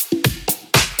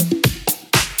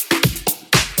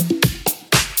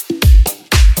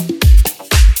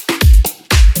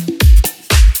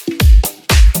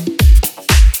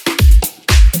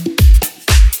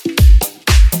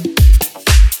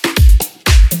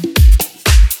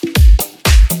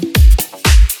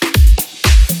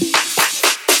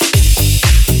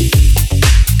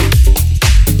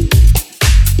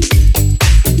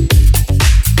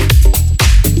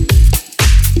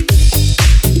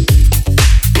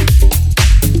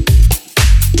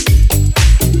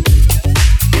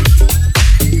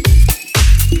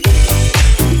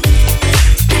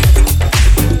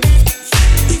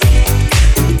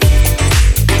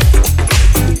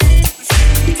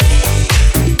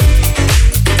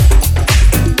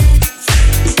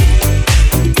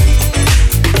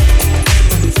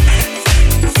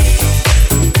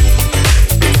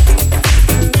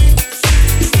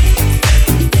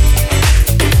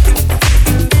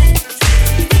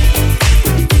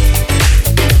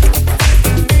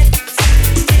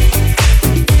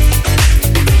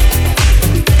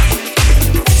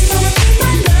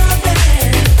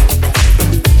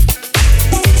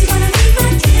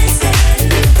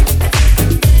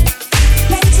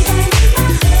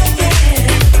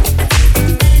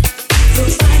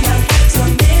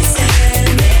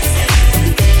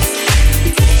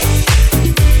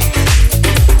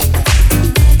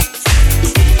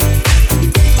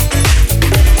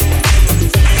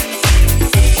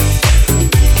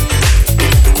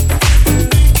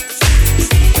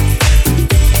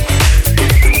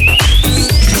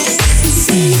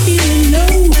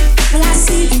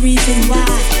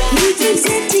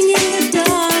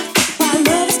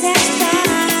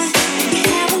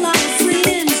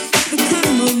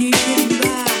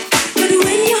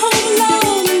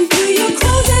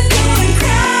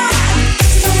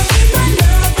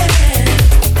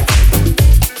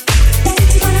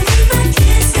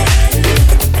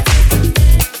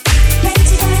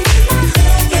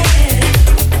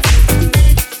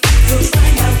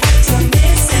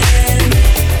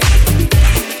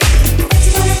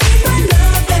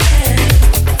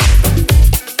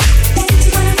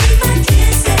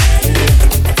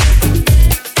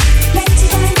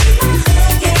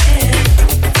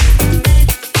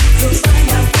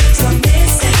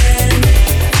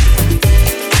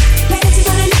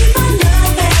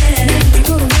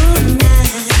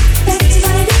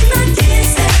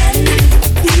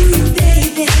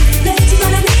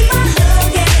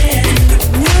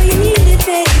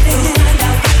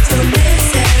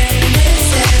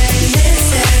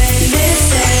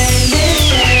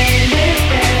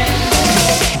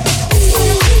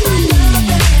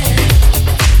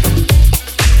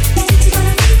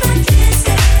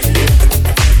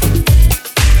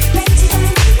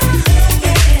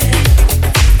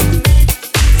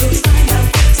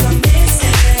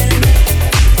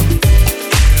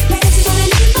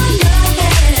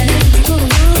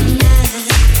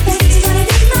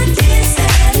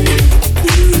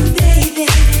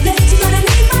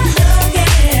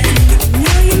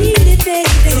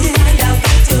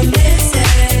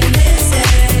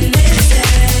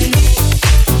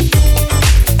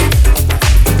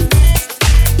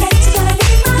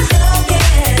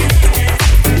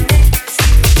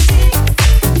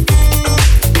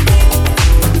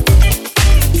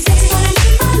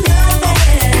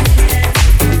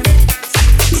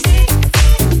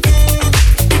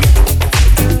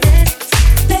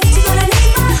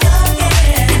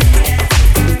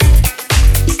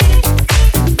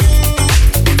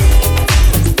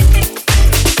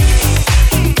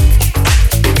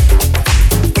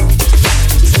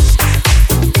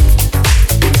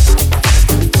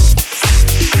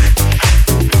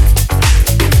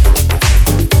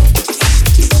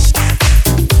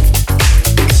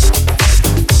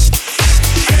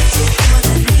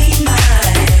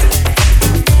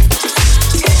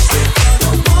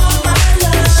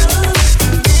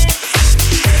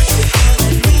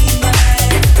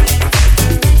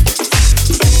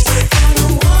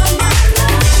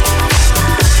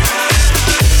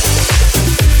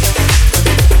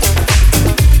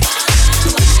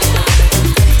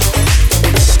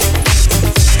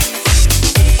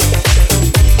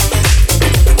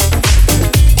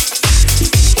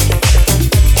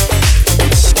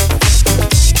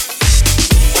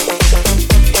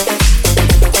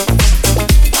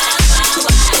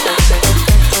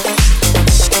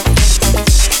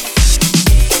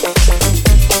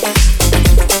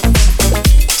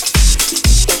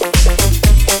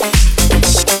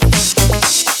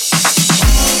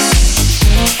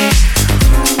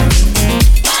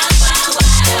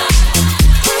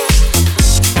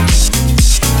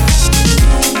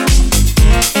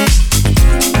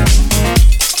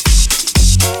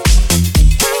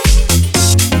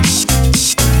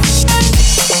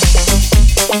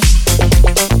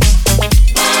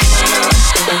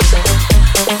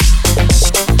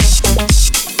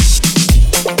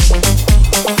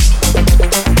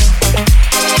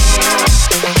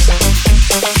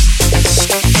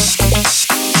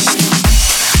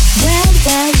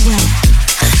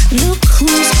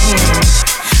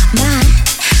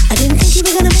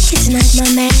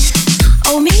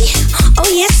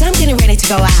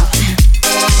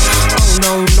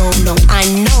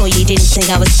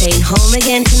 I was staying home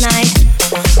again tonight?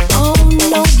 Oh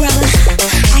no, brother,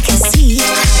 I can see.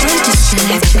 I'm just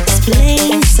gonna have to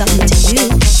explain something to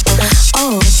you.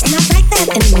 Oh, it's not like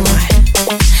that anymore.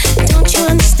 Don't you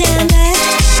understand that?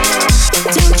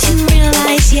 Don't you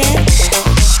realize yet?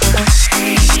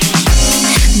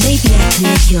 Maybe I can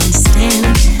make you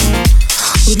understand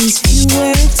with these few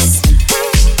words.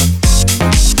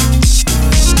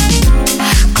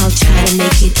 I'll try to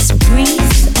make it as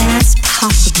brief as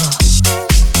possible.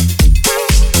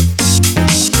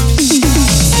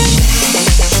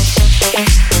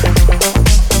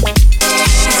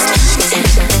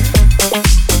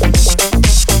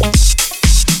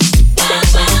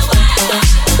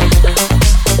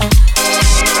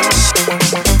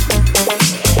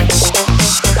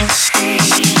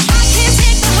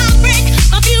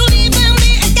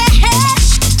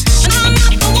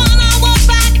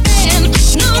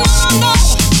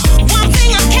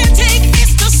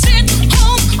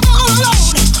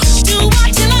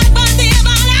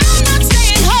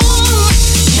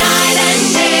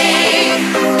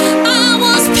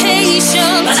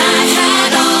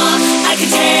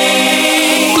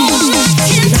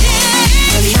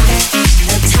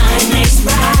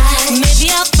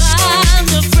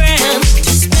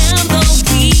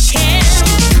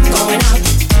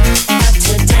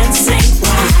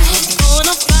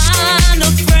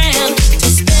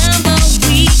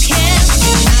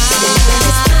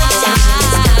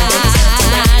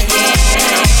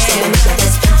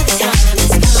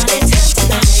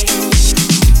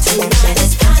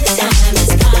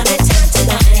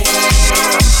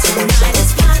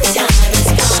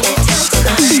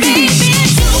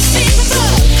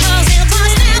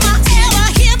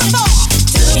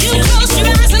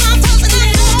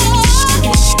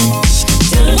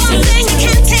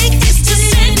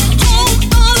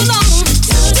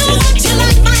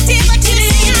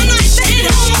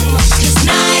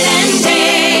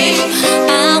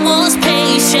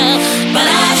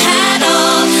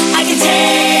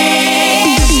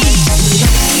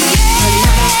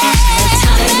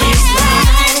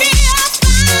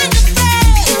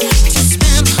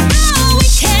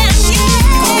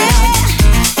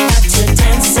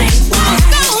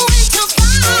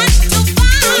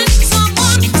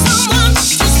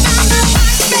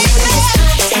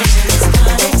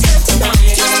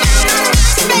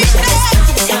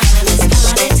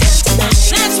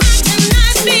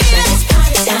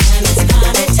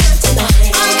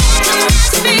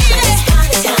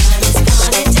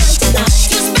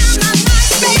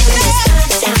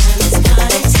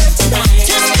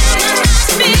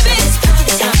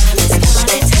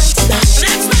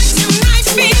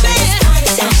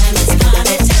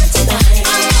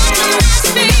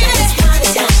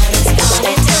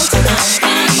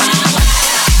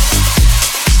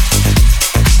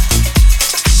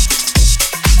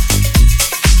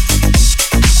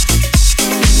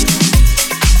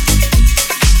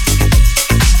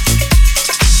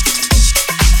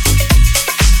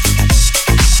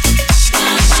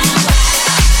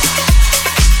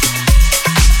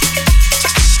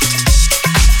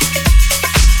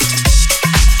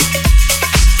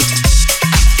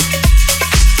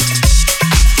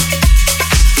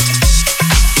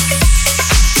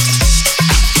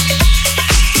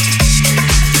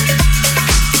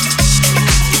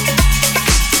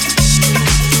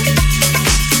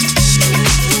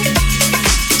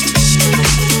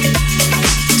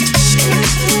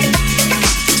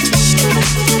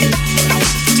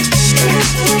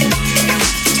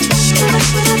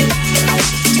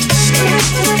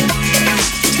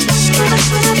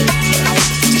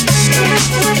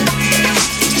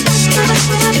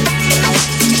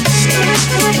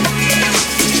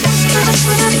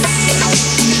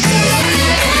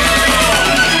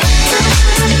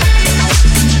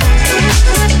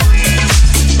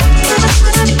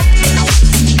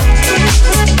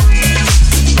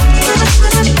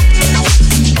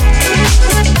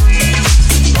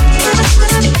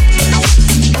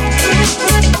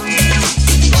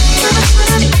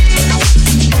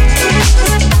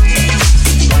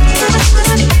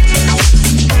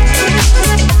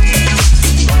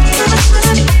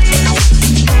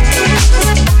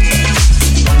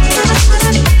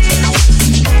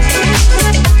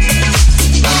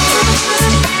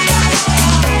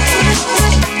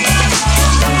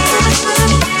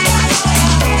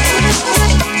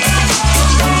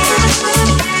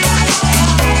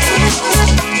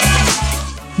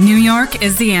 New York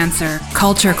is the answer.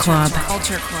 Culture Club.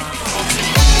 Culture Club.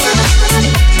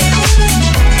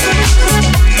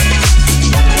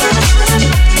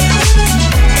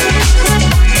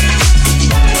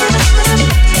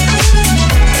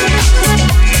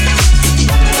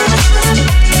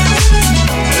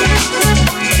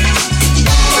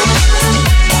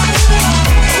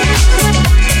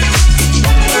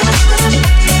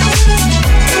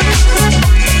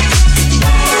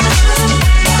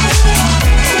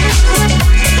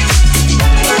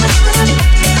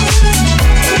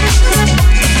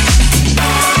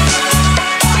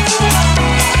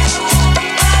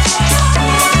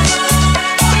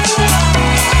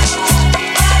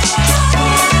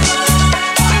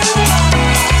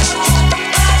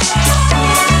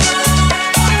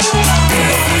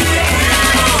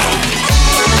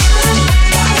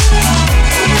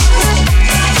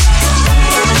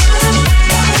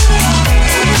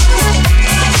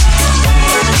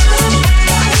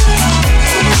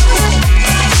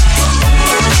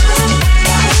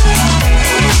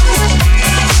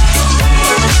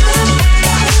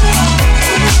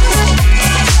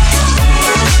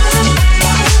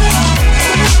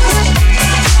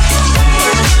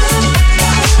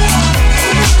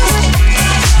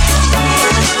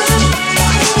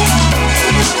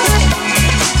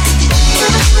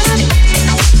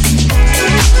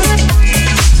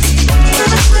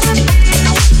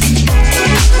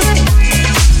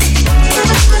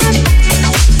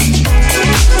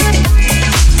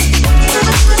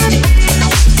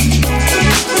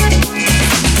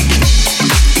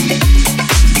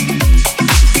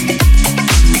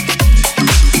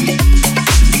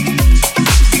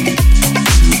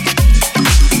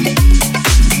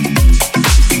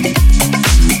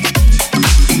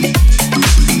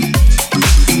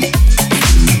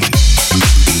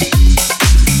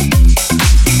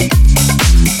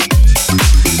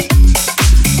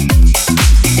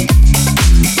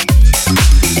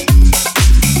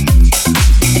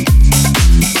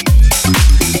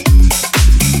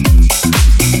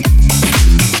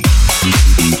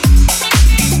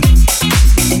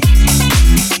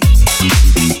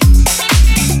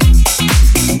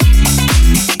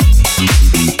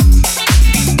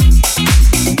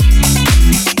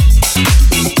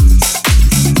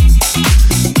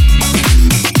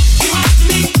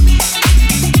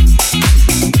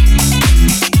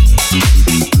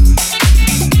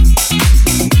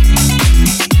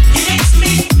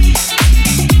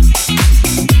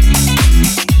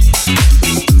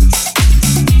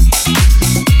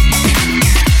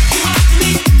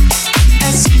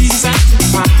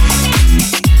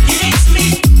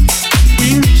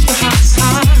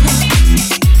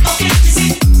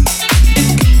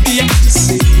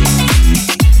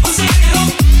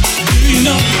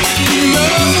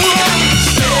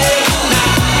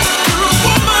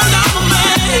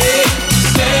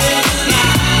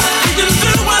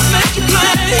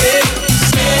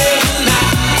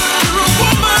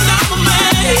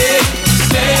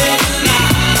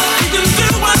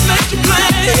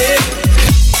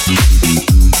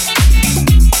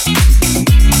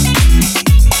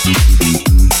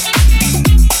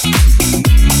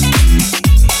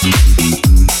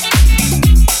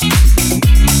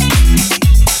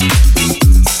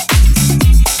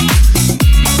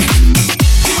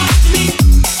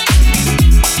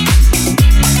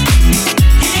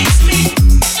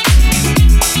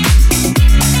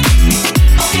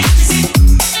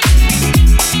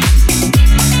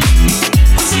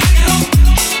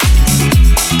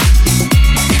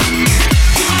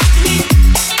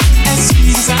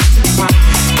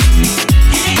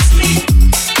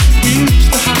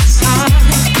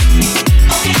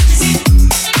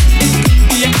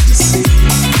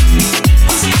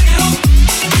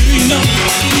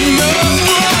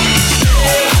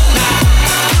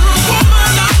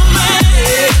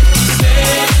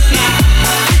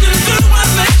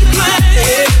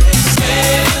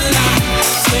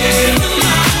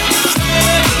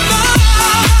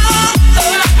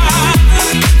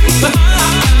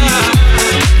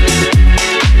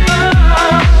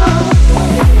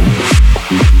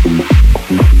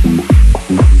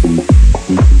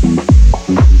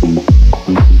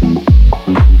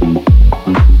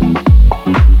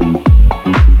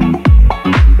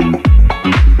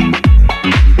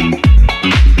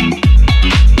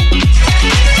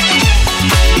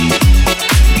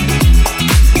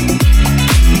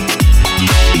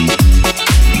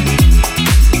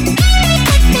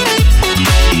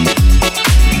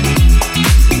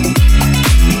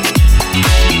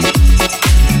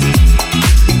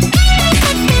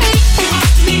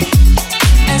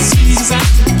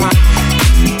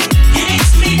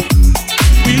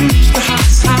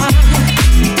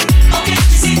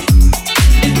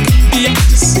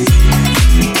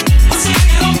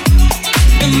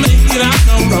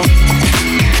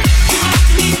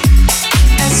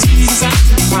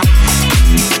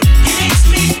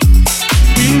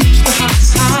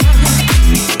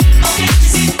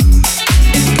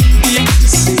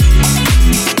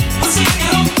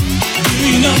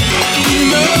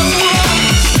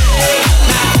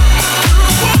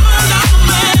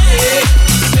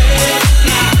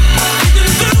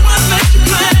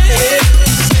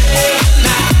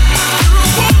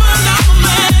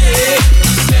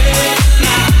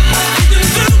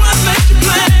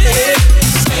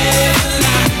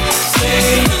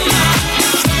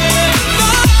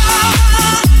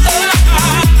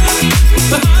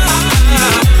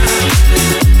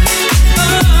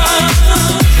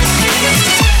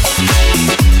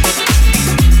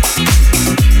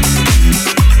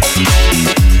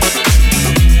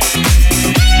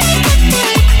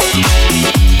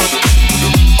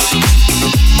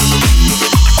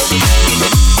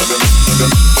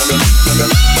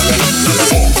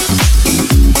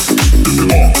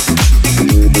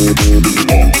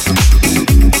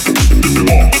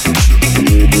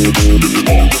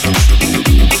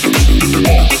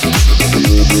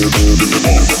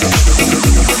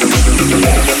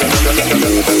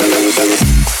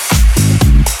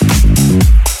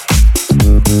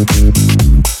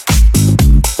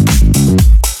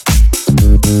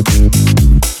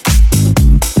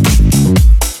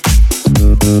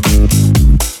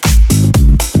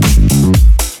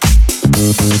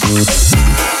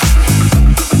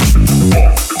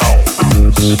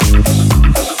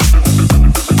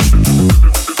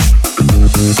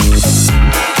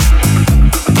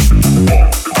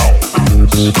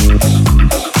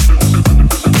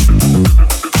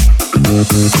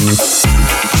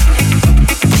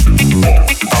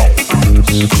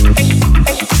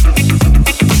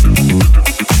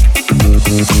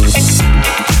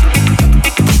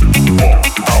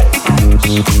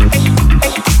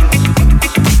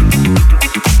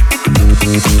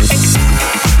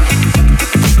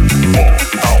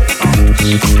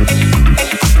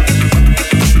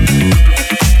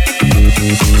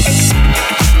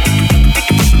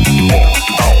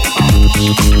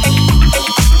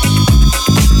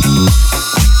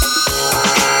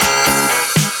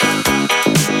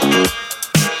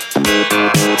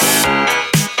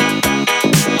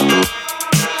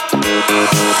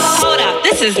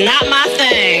 This is not my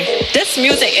thing. This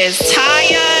music is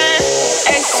tired.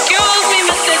 Excuse me,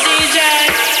 Mr.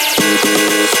 DJ.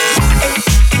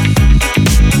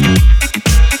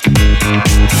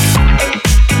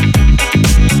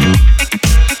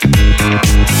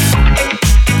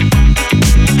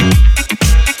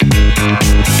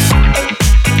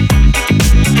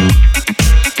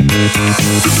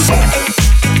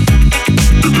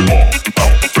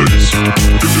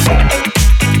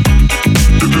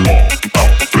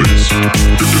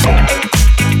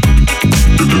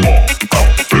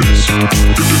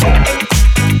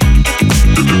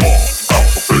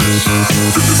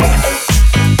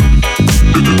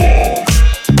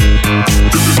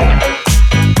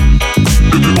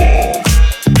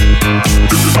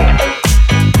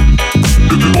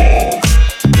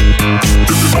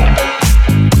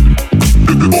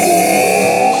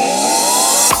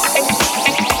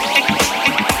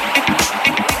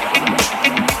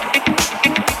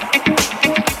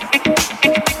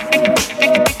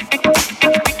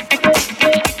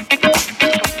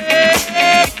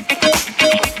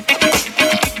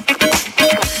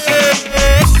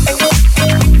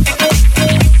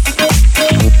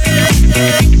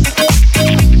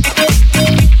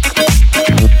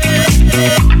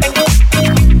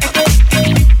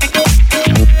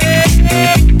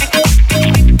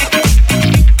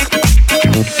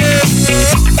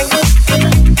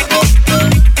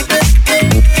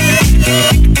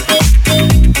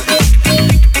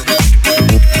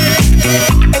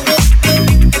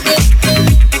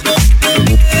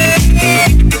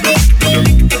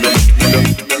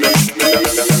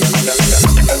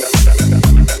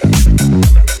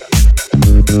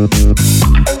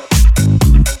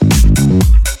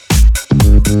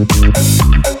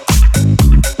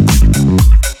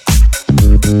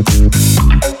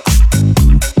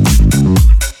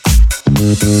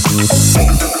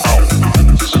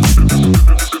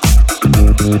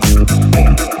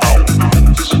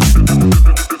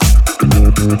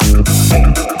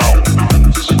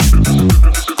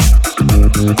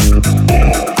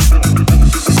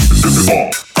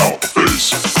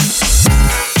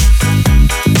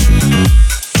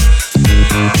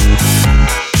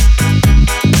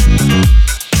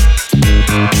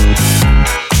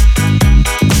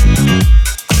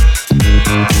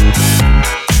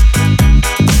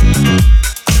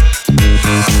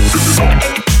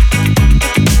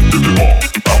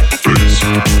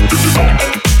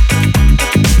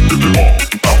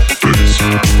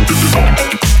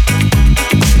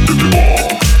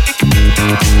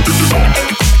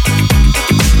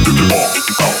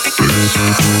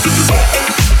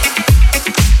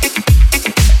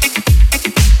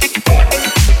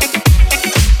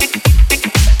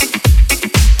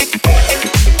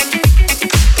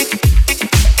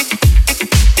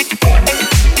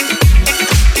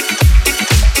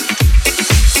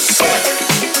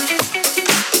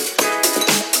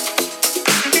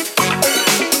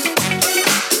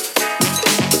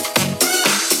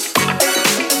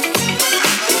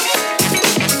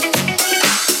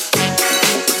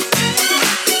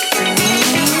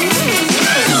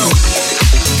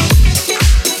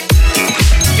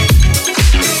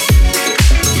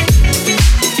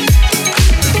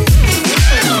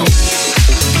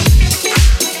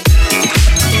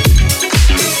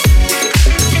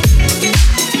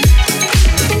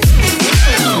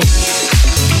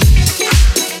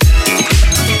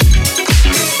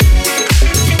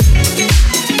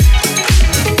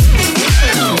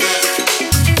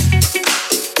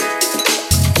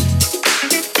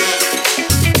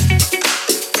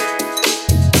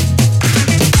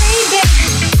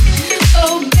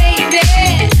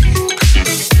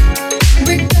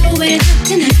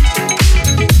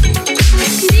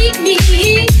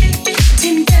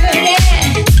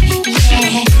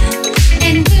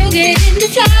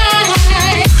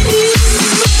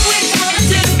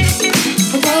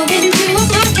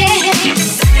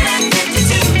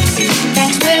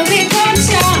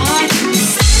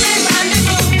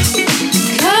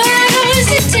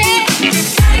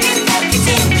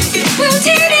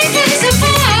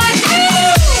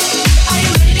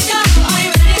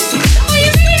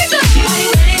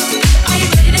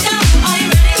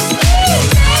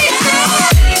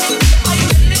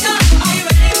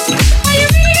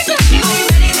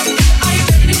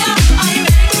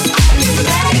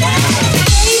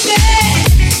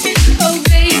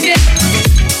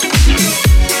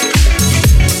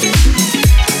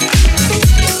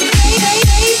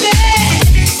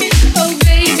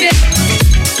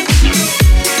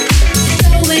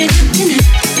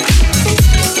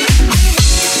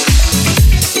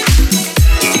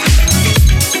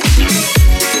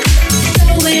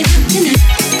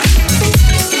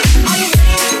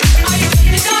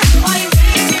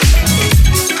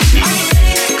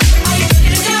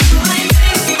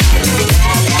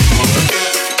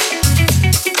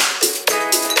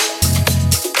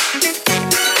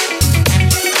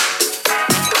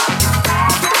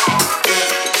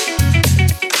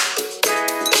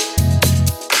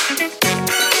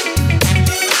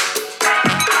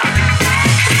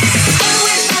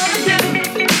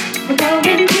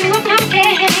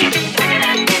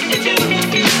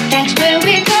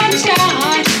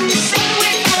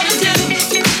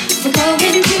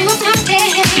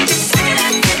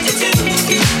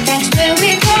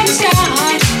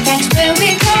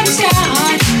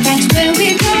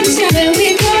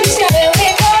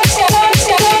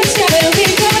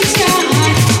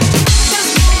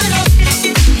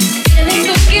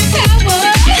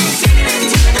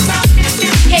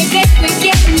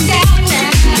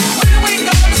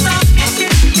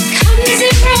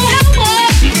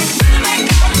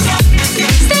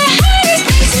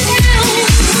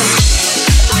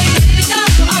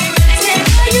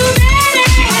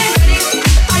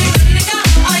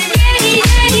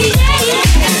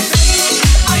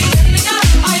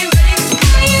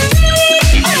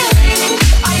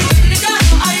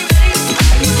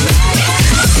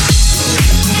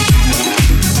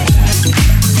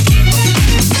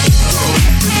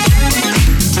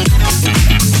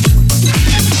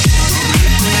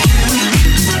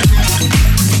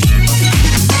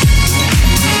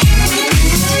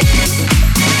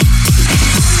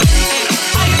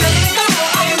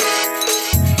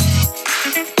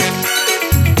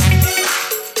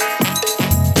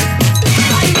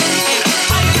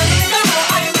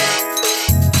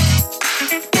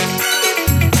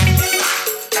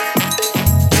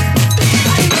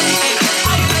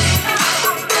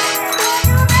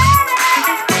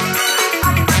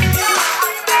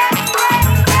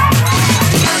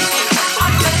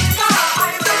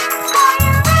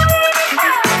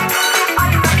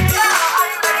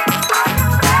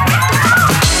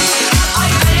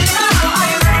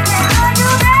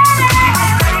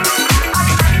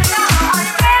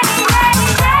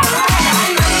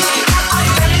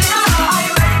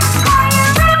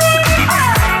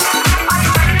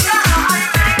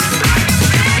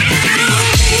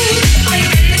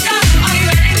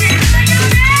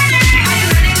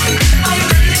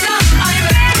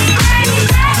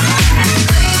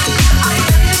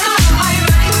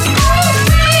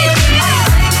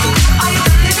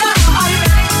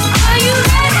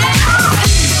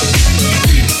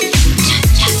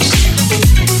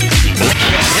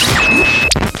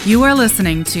 You are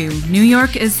listening to New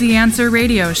York is the Answer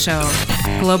radio show,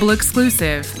 global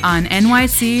exclusive on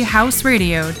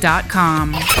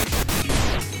nychouseradio.com.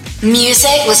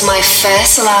 Music was my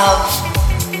first love.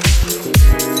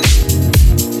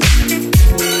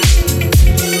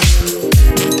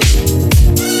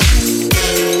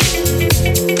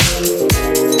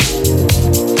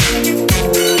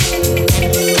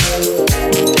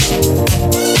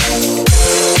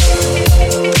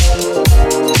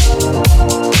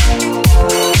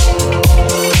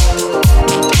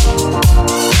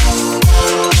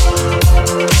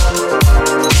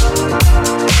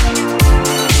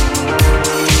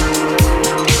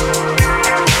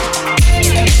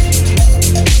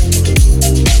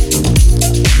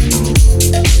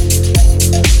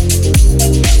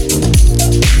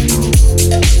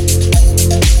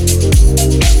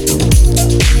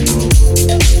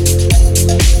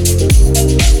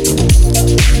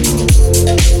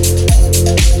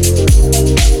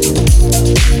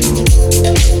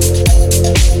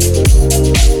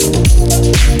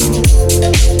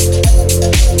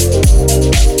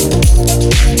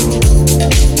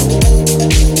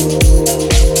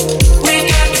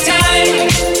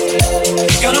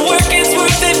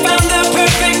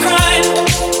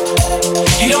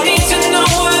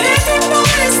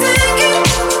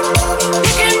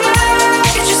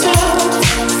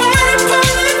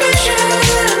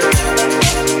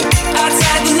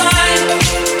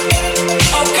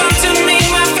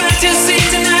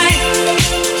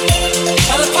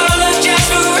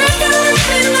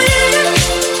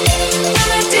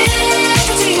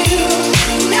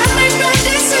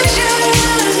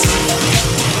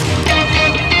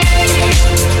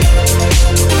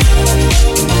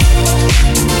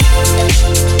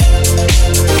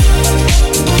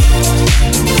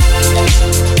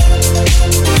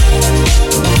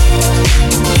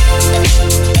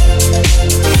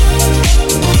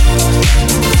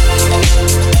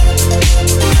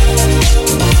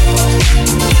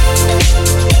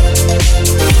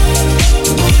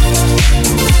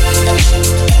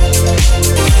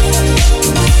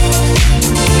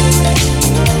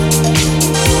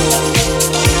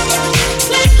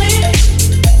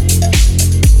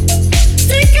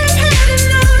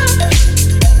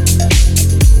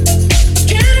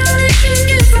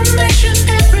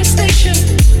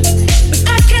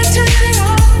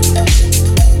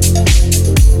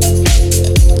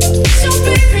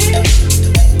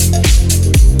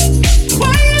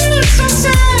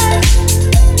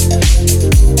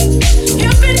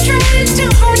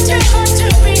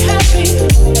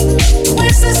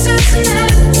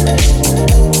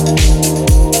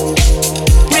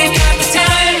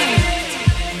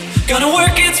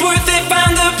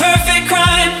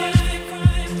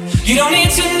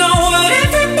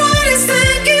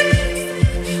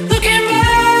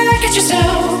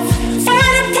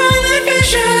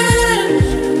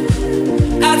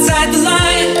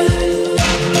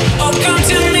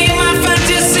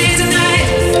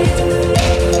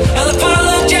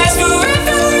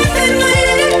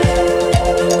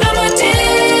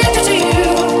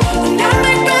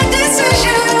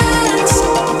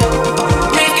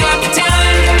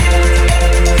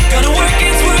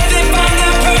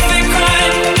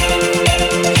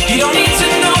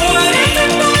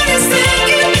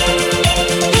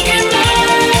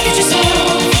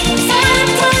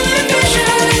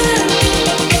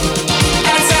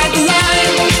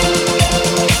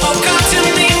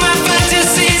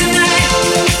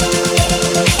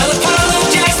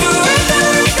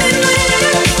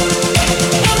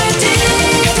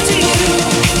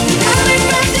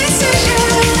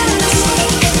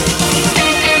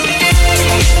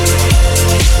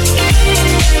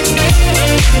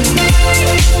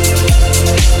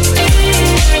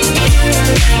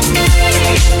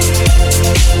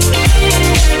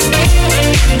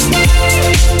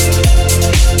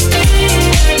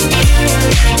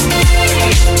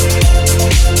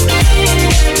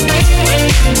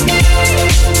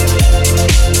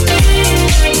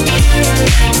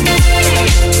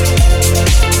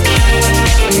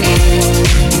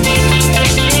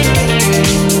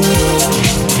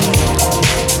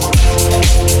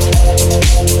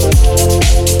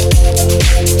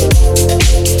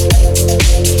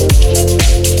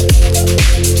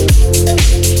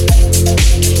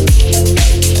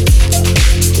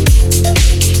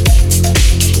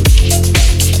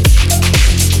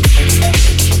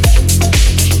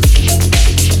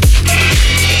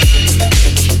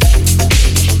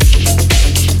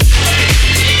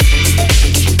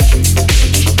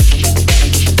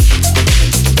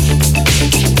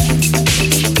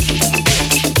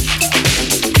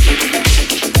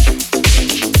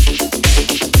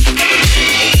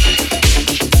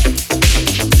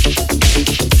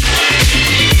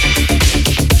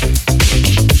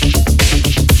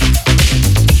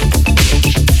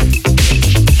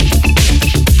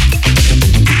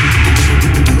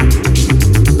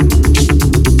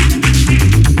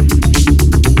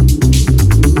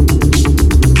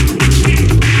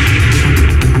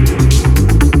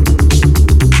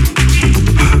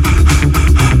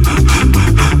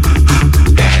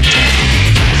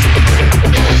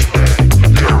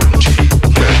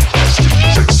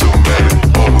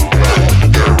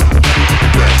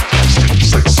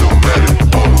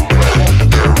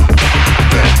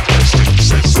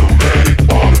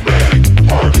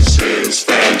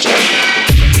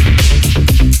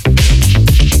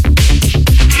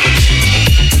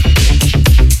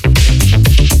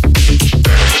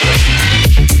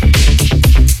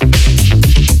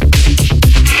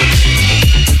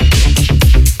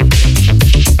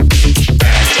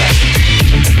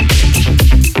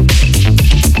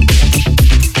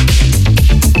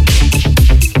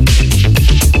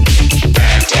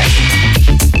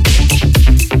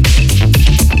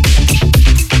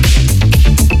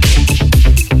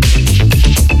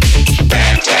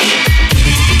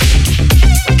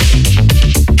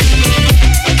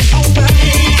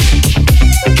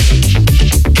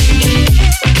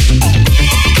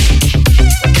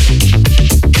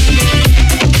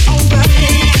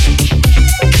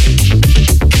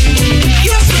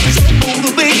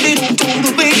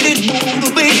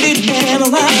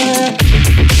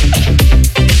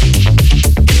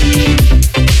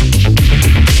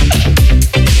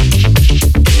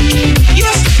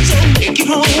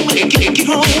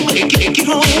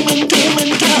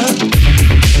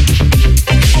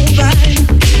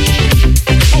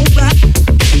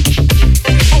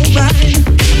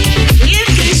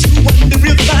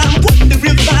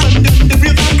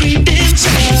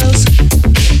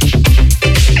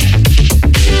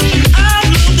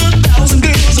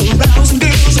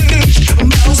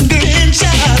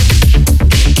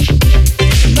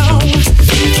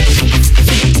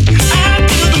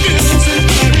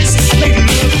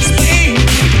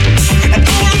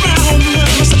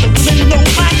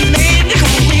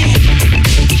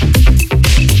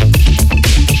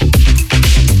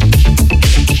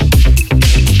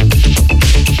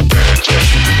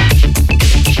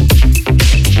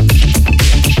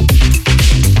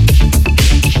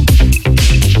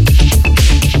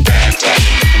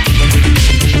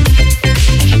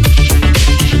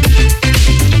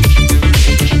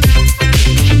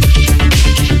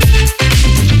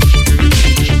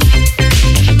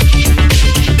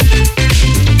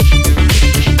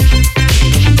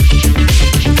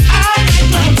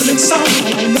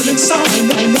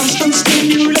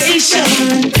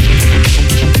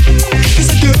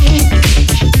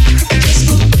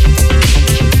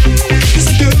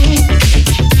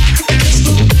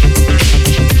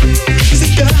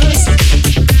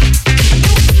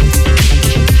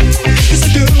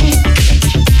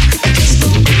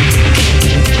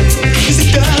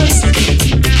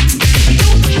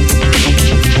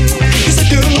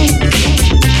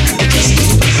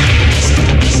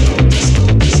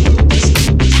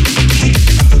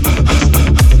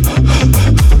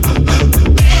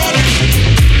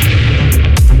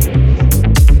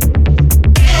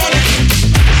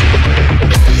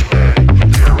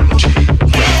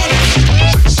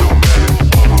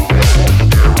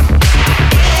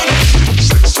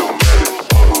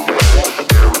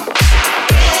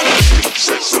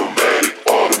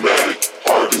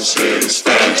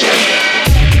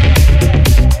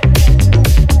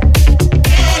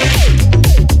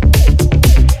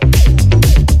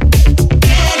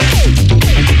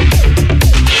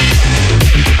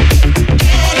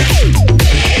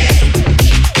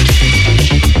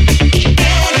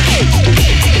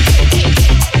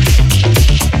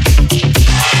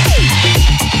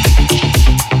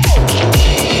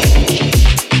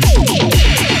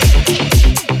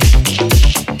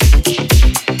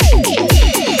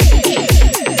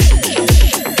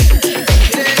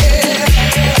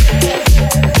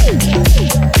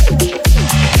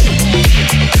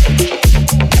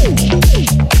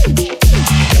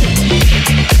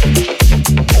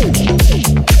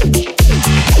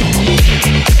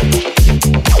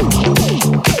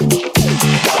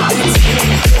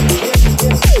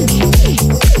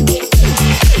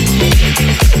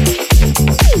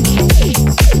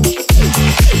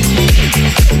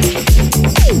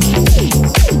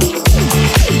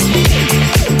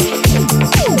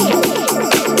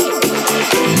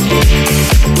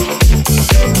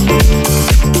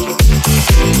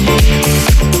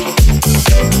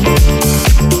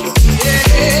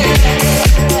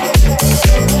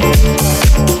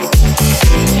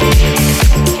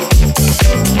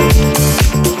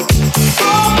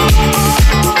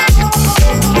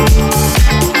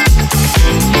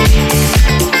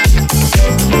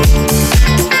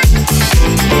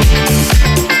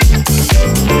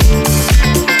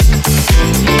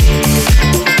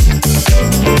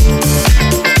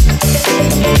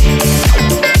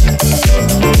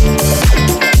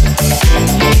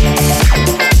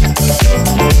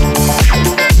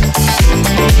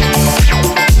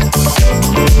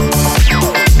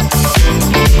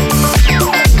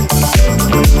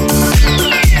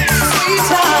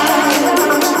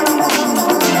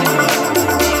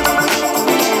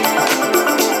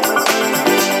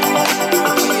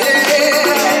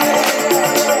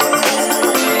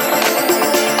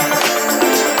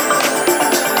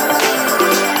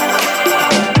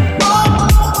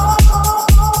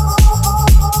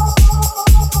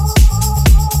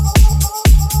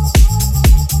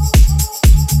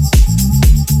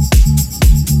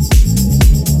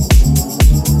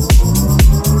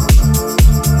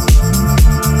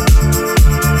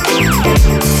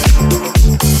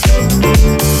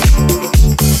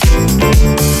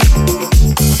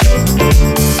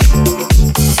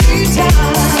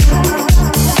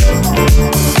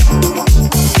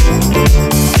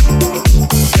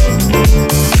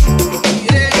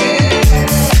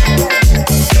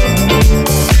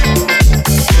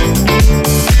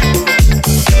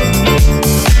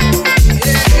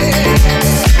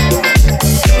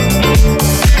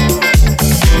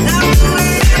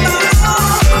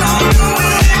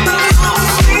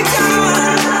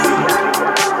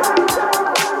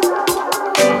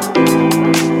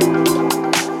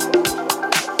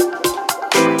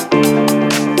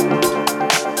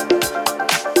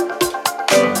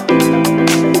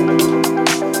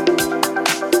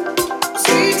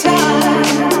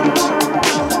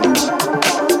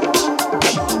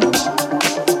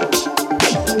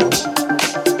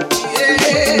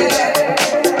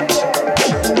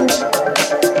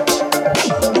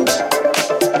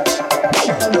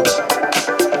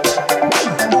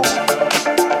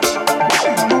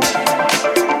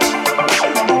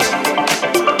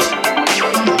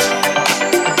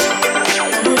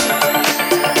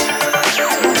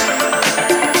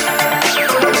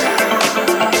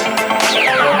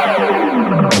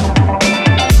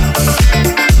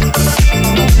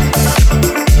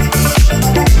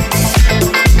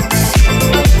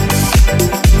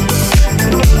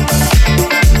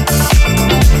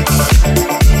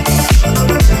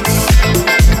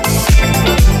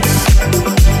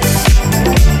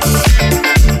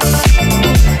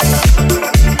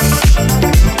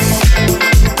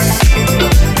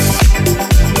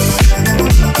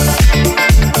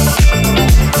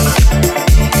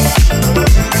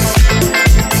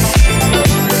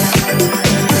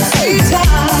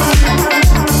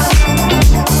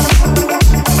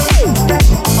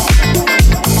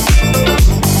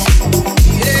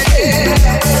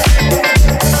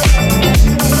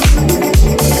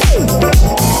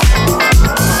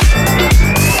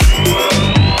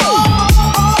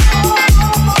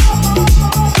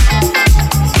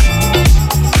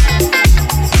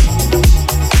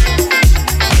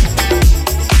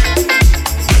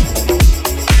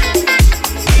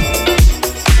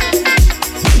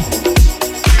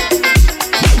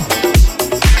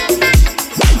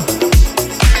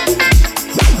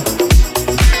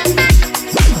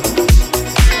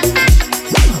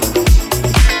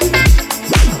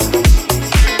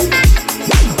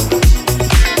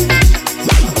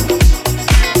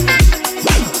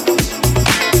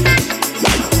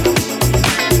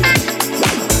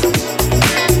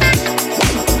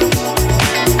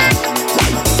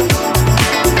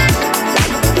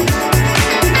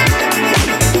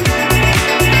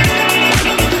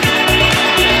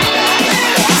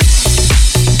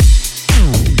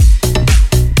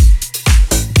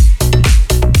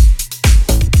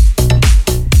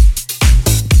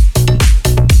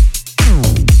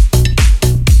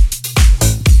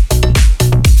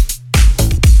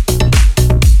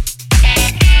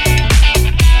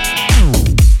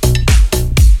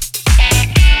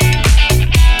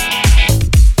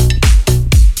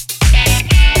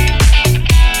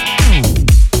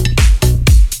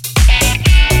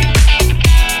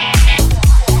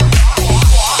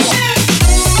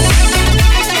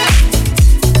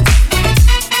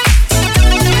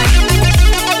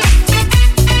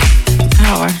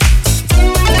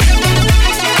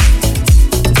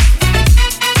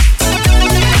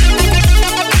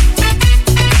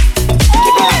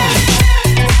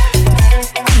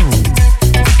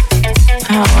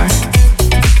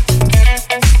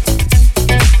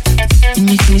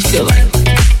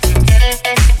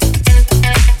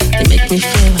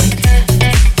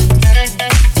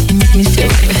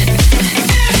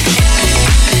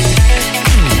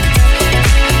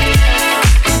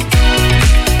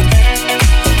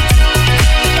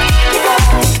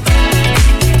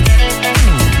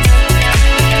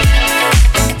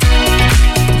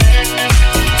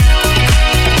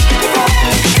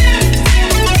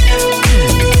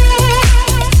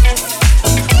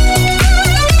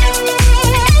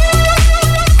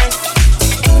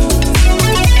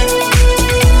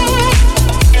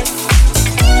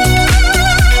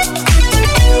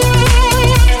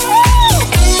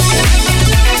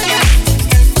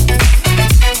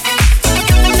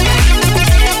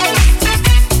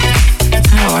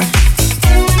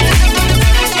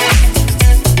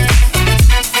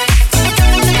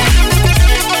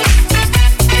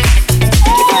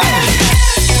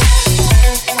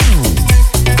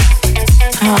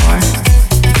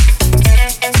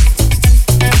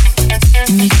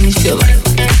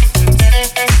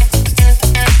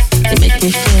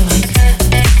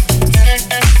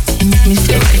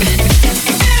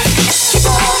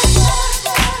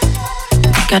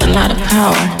 got a lot of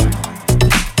power.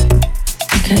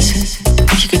 Because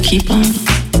if you could keep on,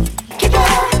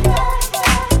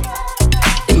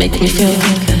 it makes me feel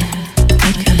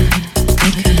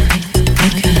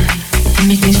it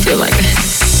makes me feel like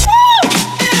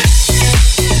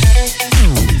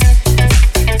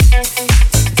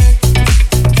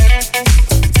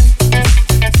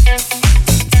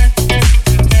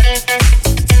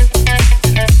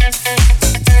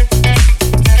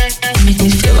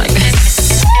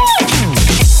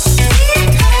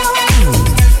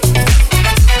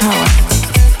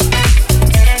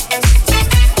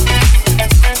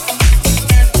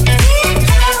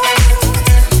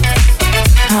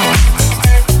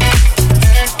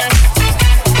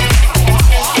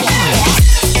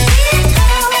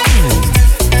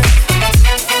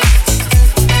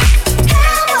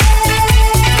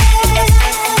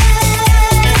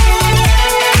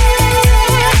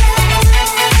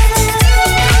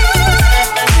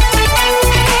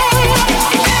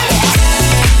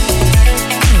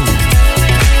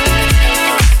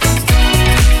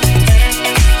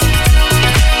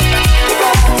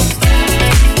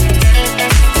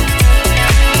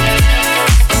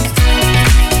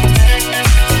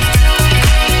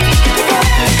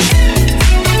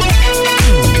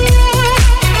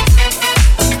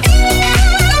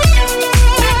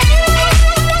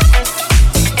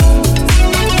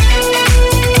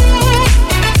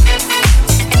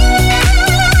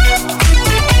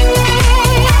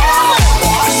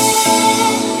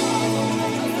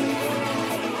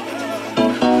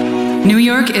New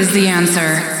York is the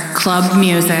answer. Club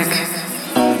music.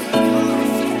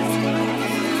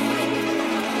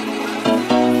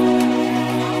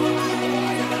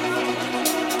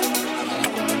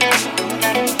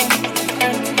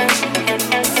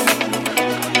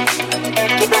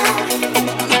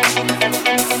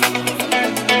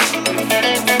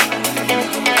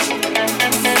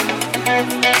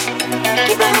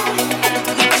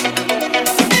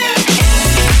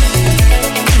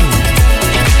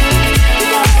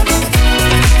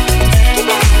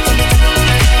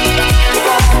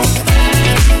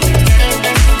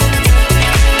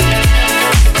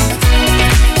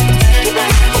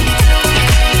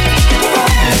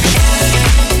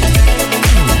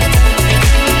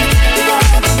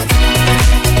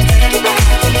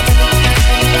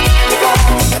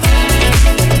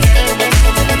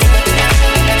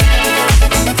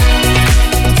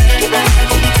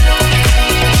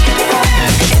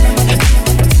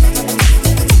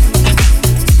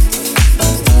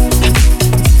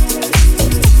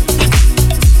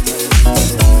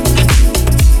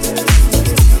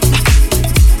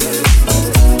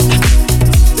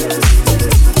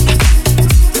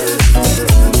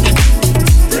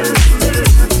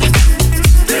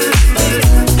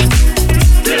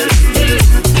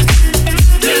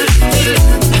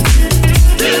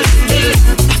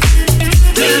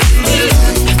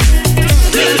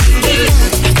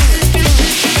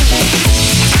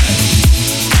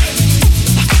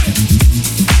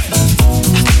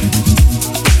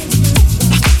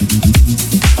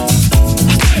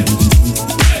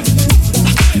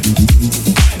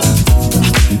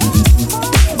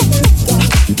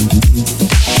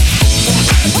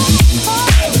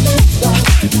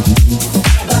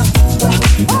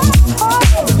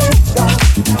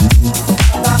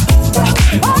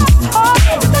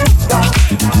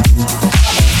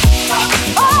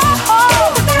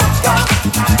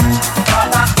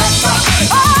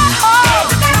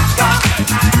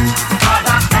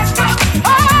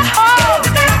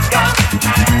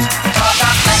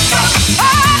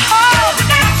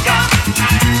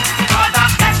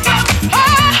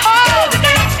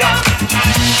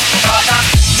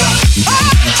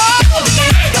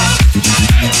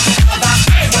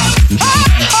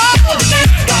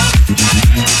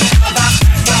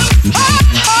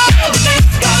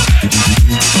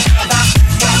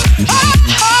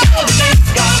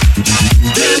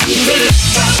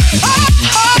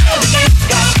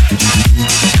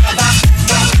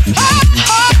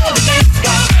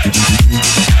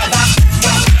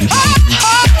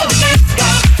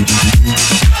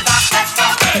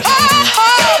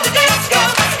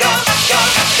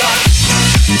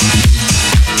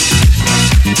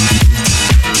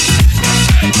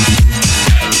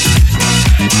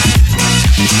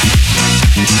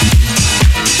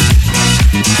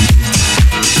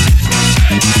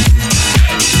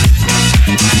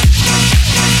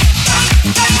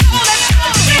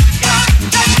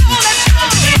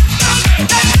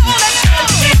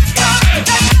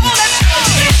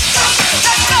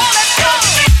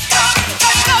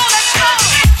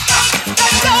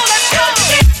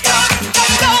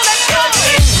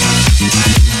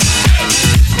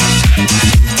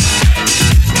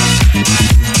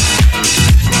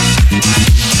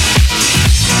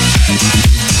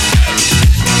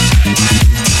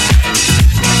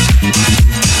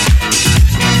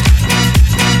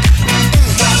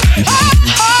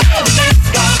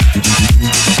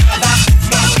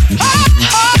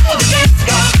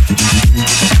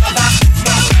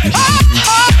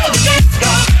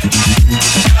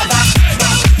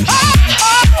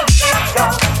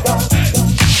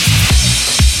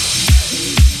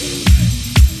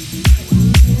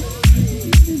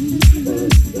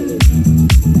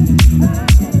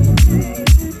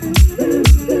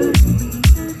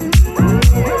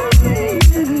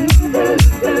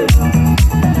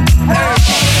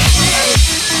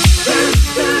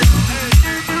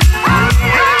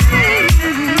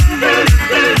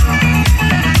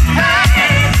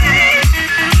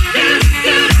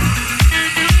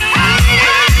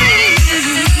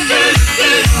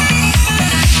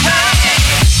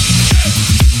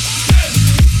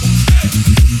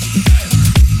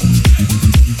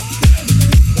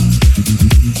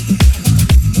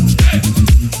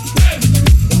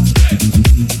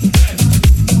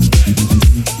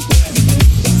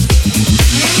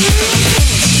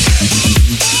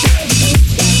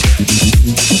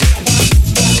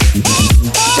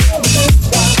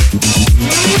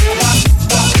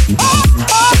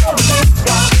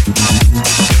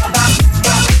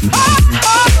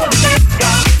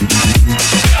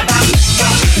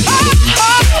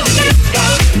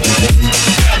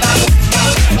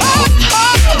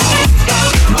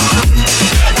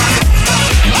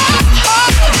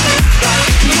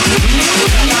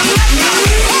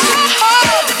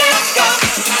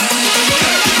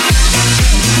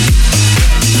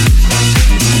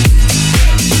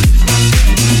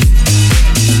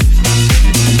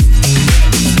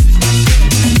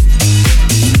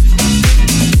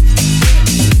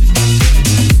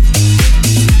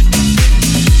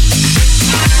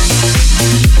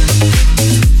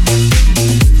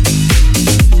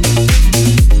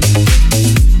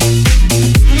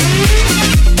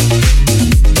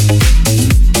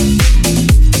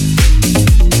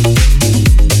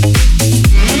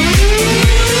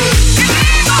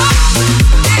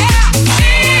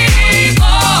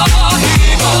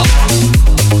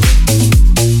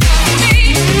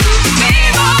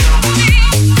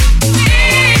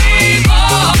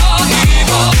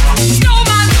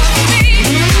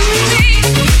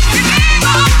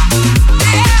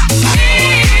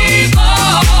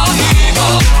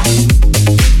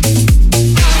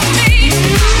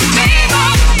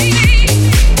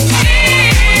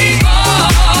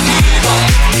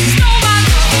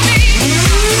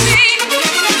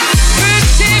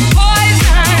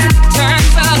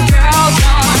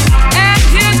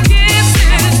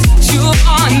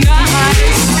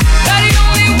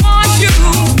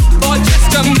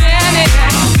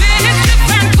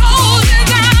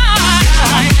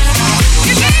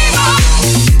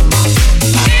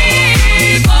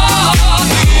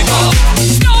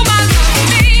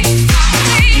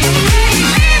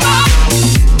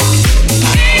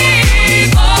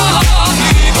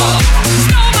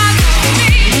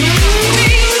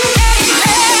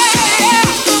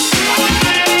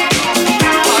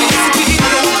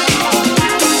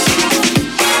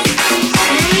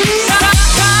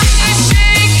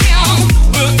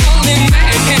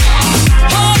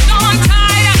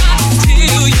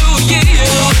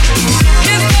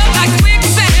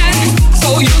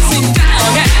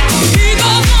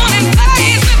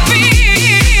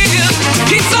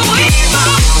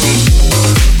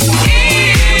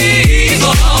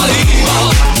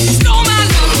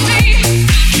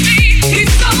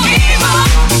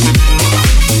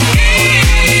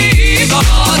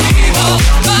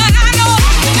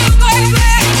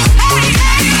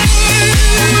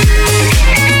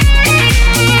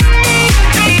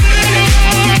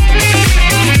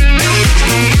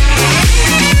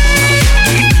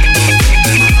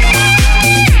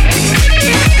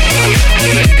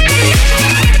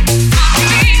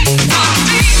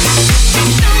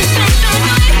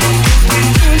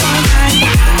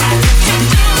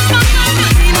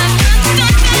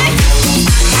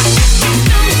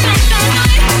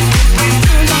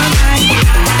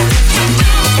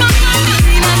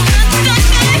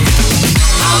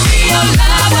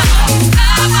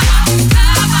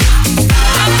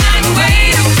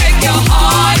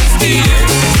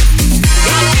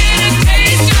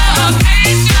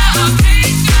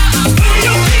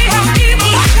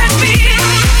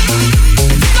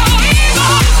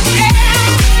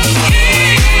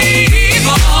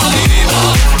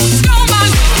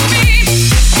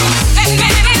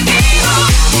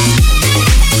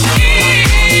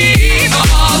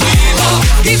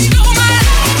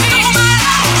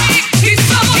 He's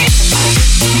so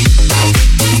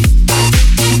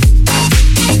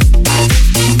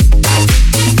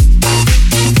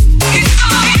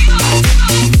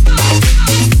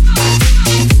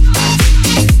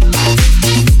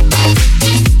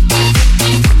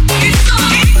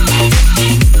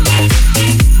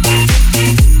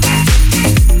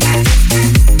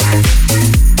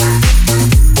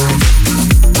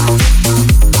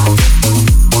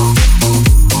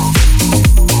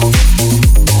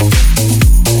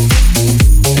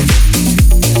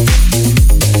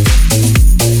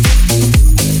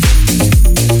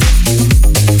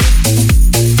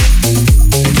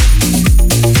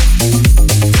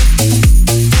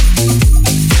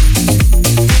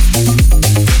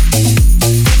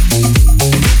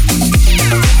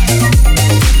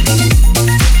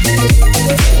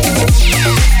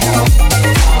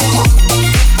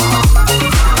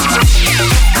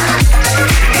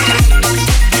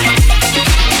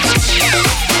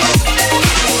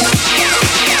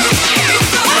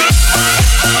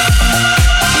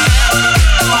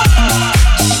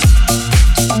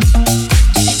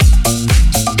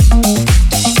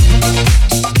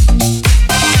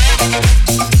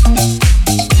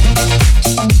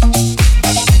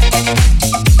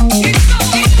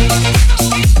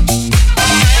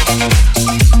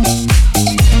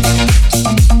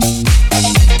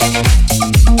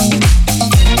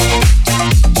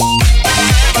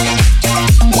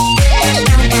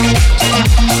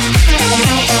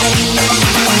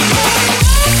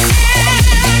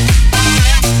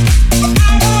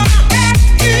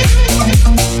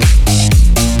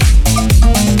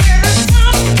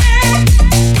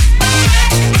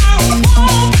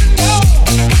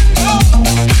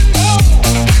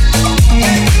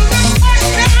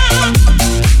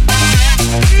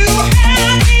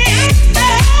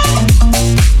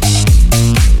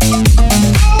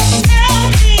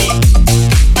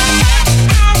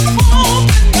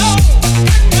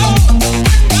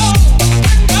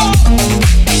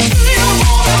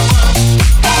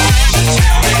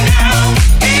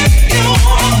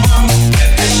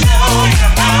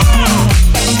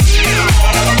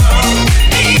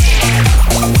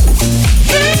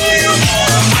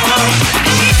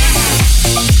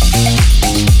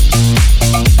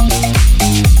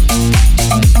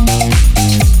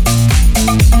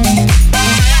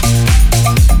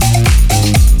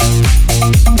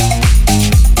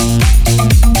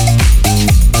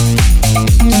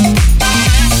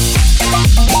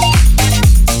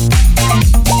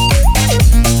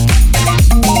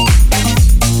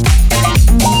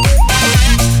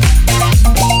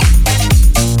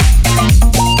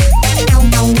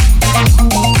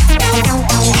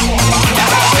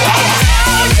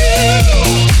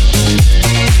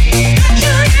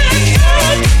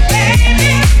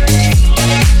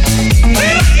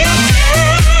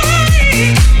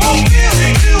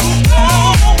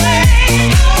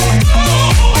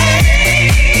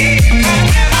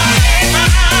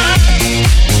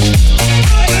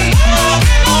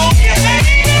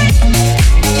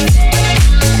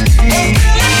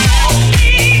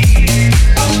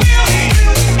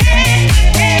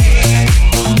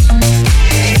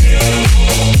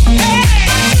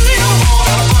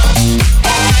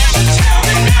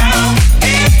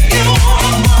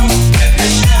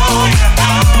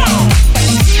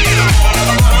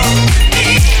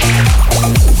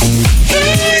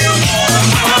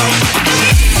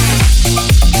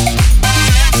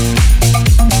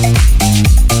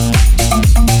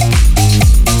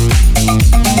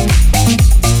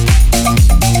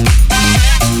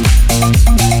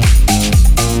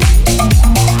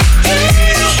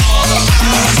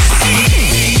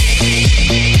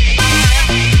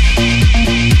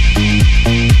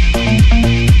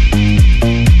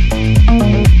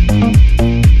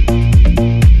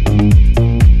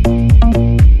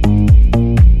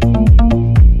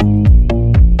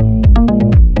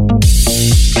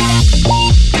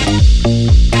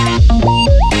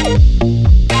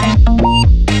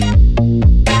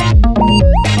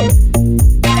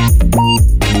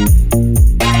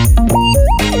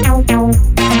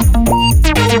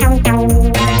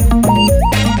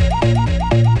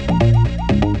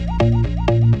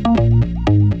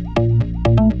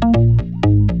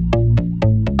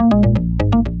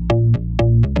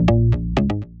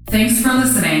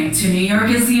listening to New York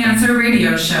is the Answer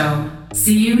radio show.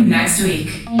 See you next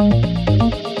week.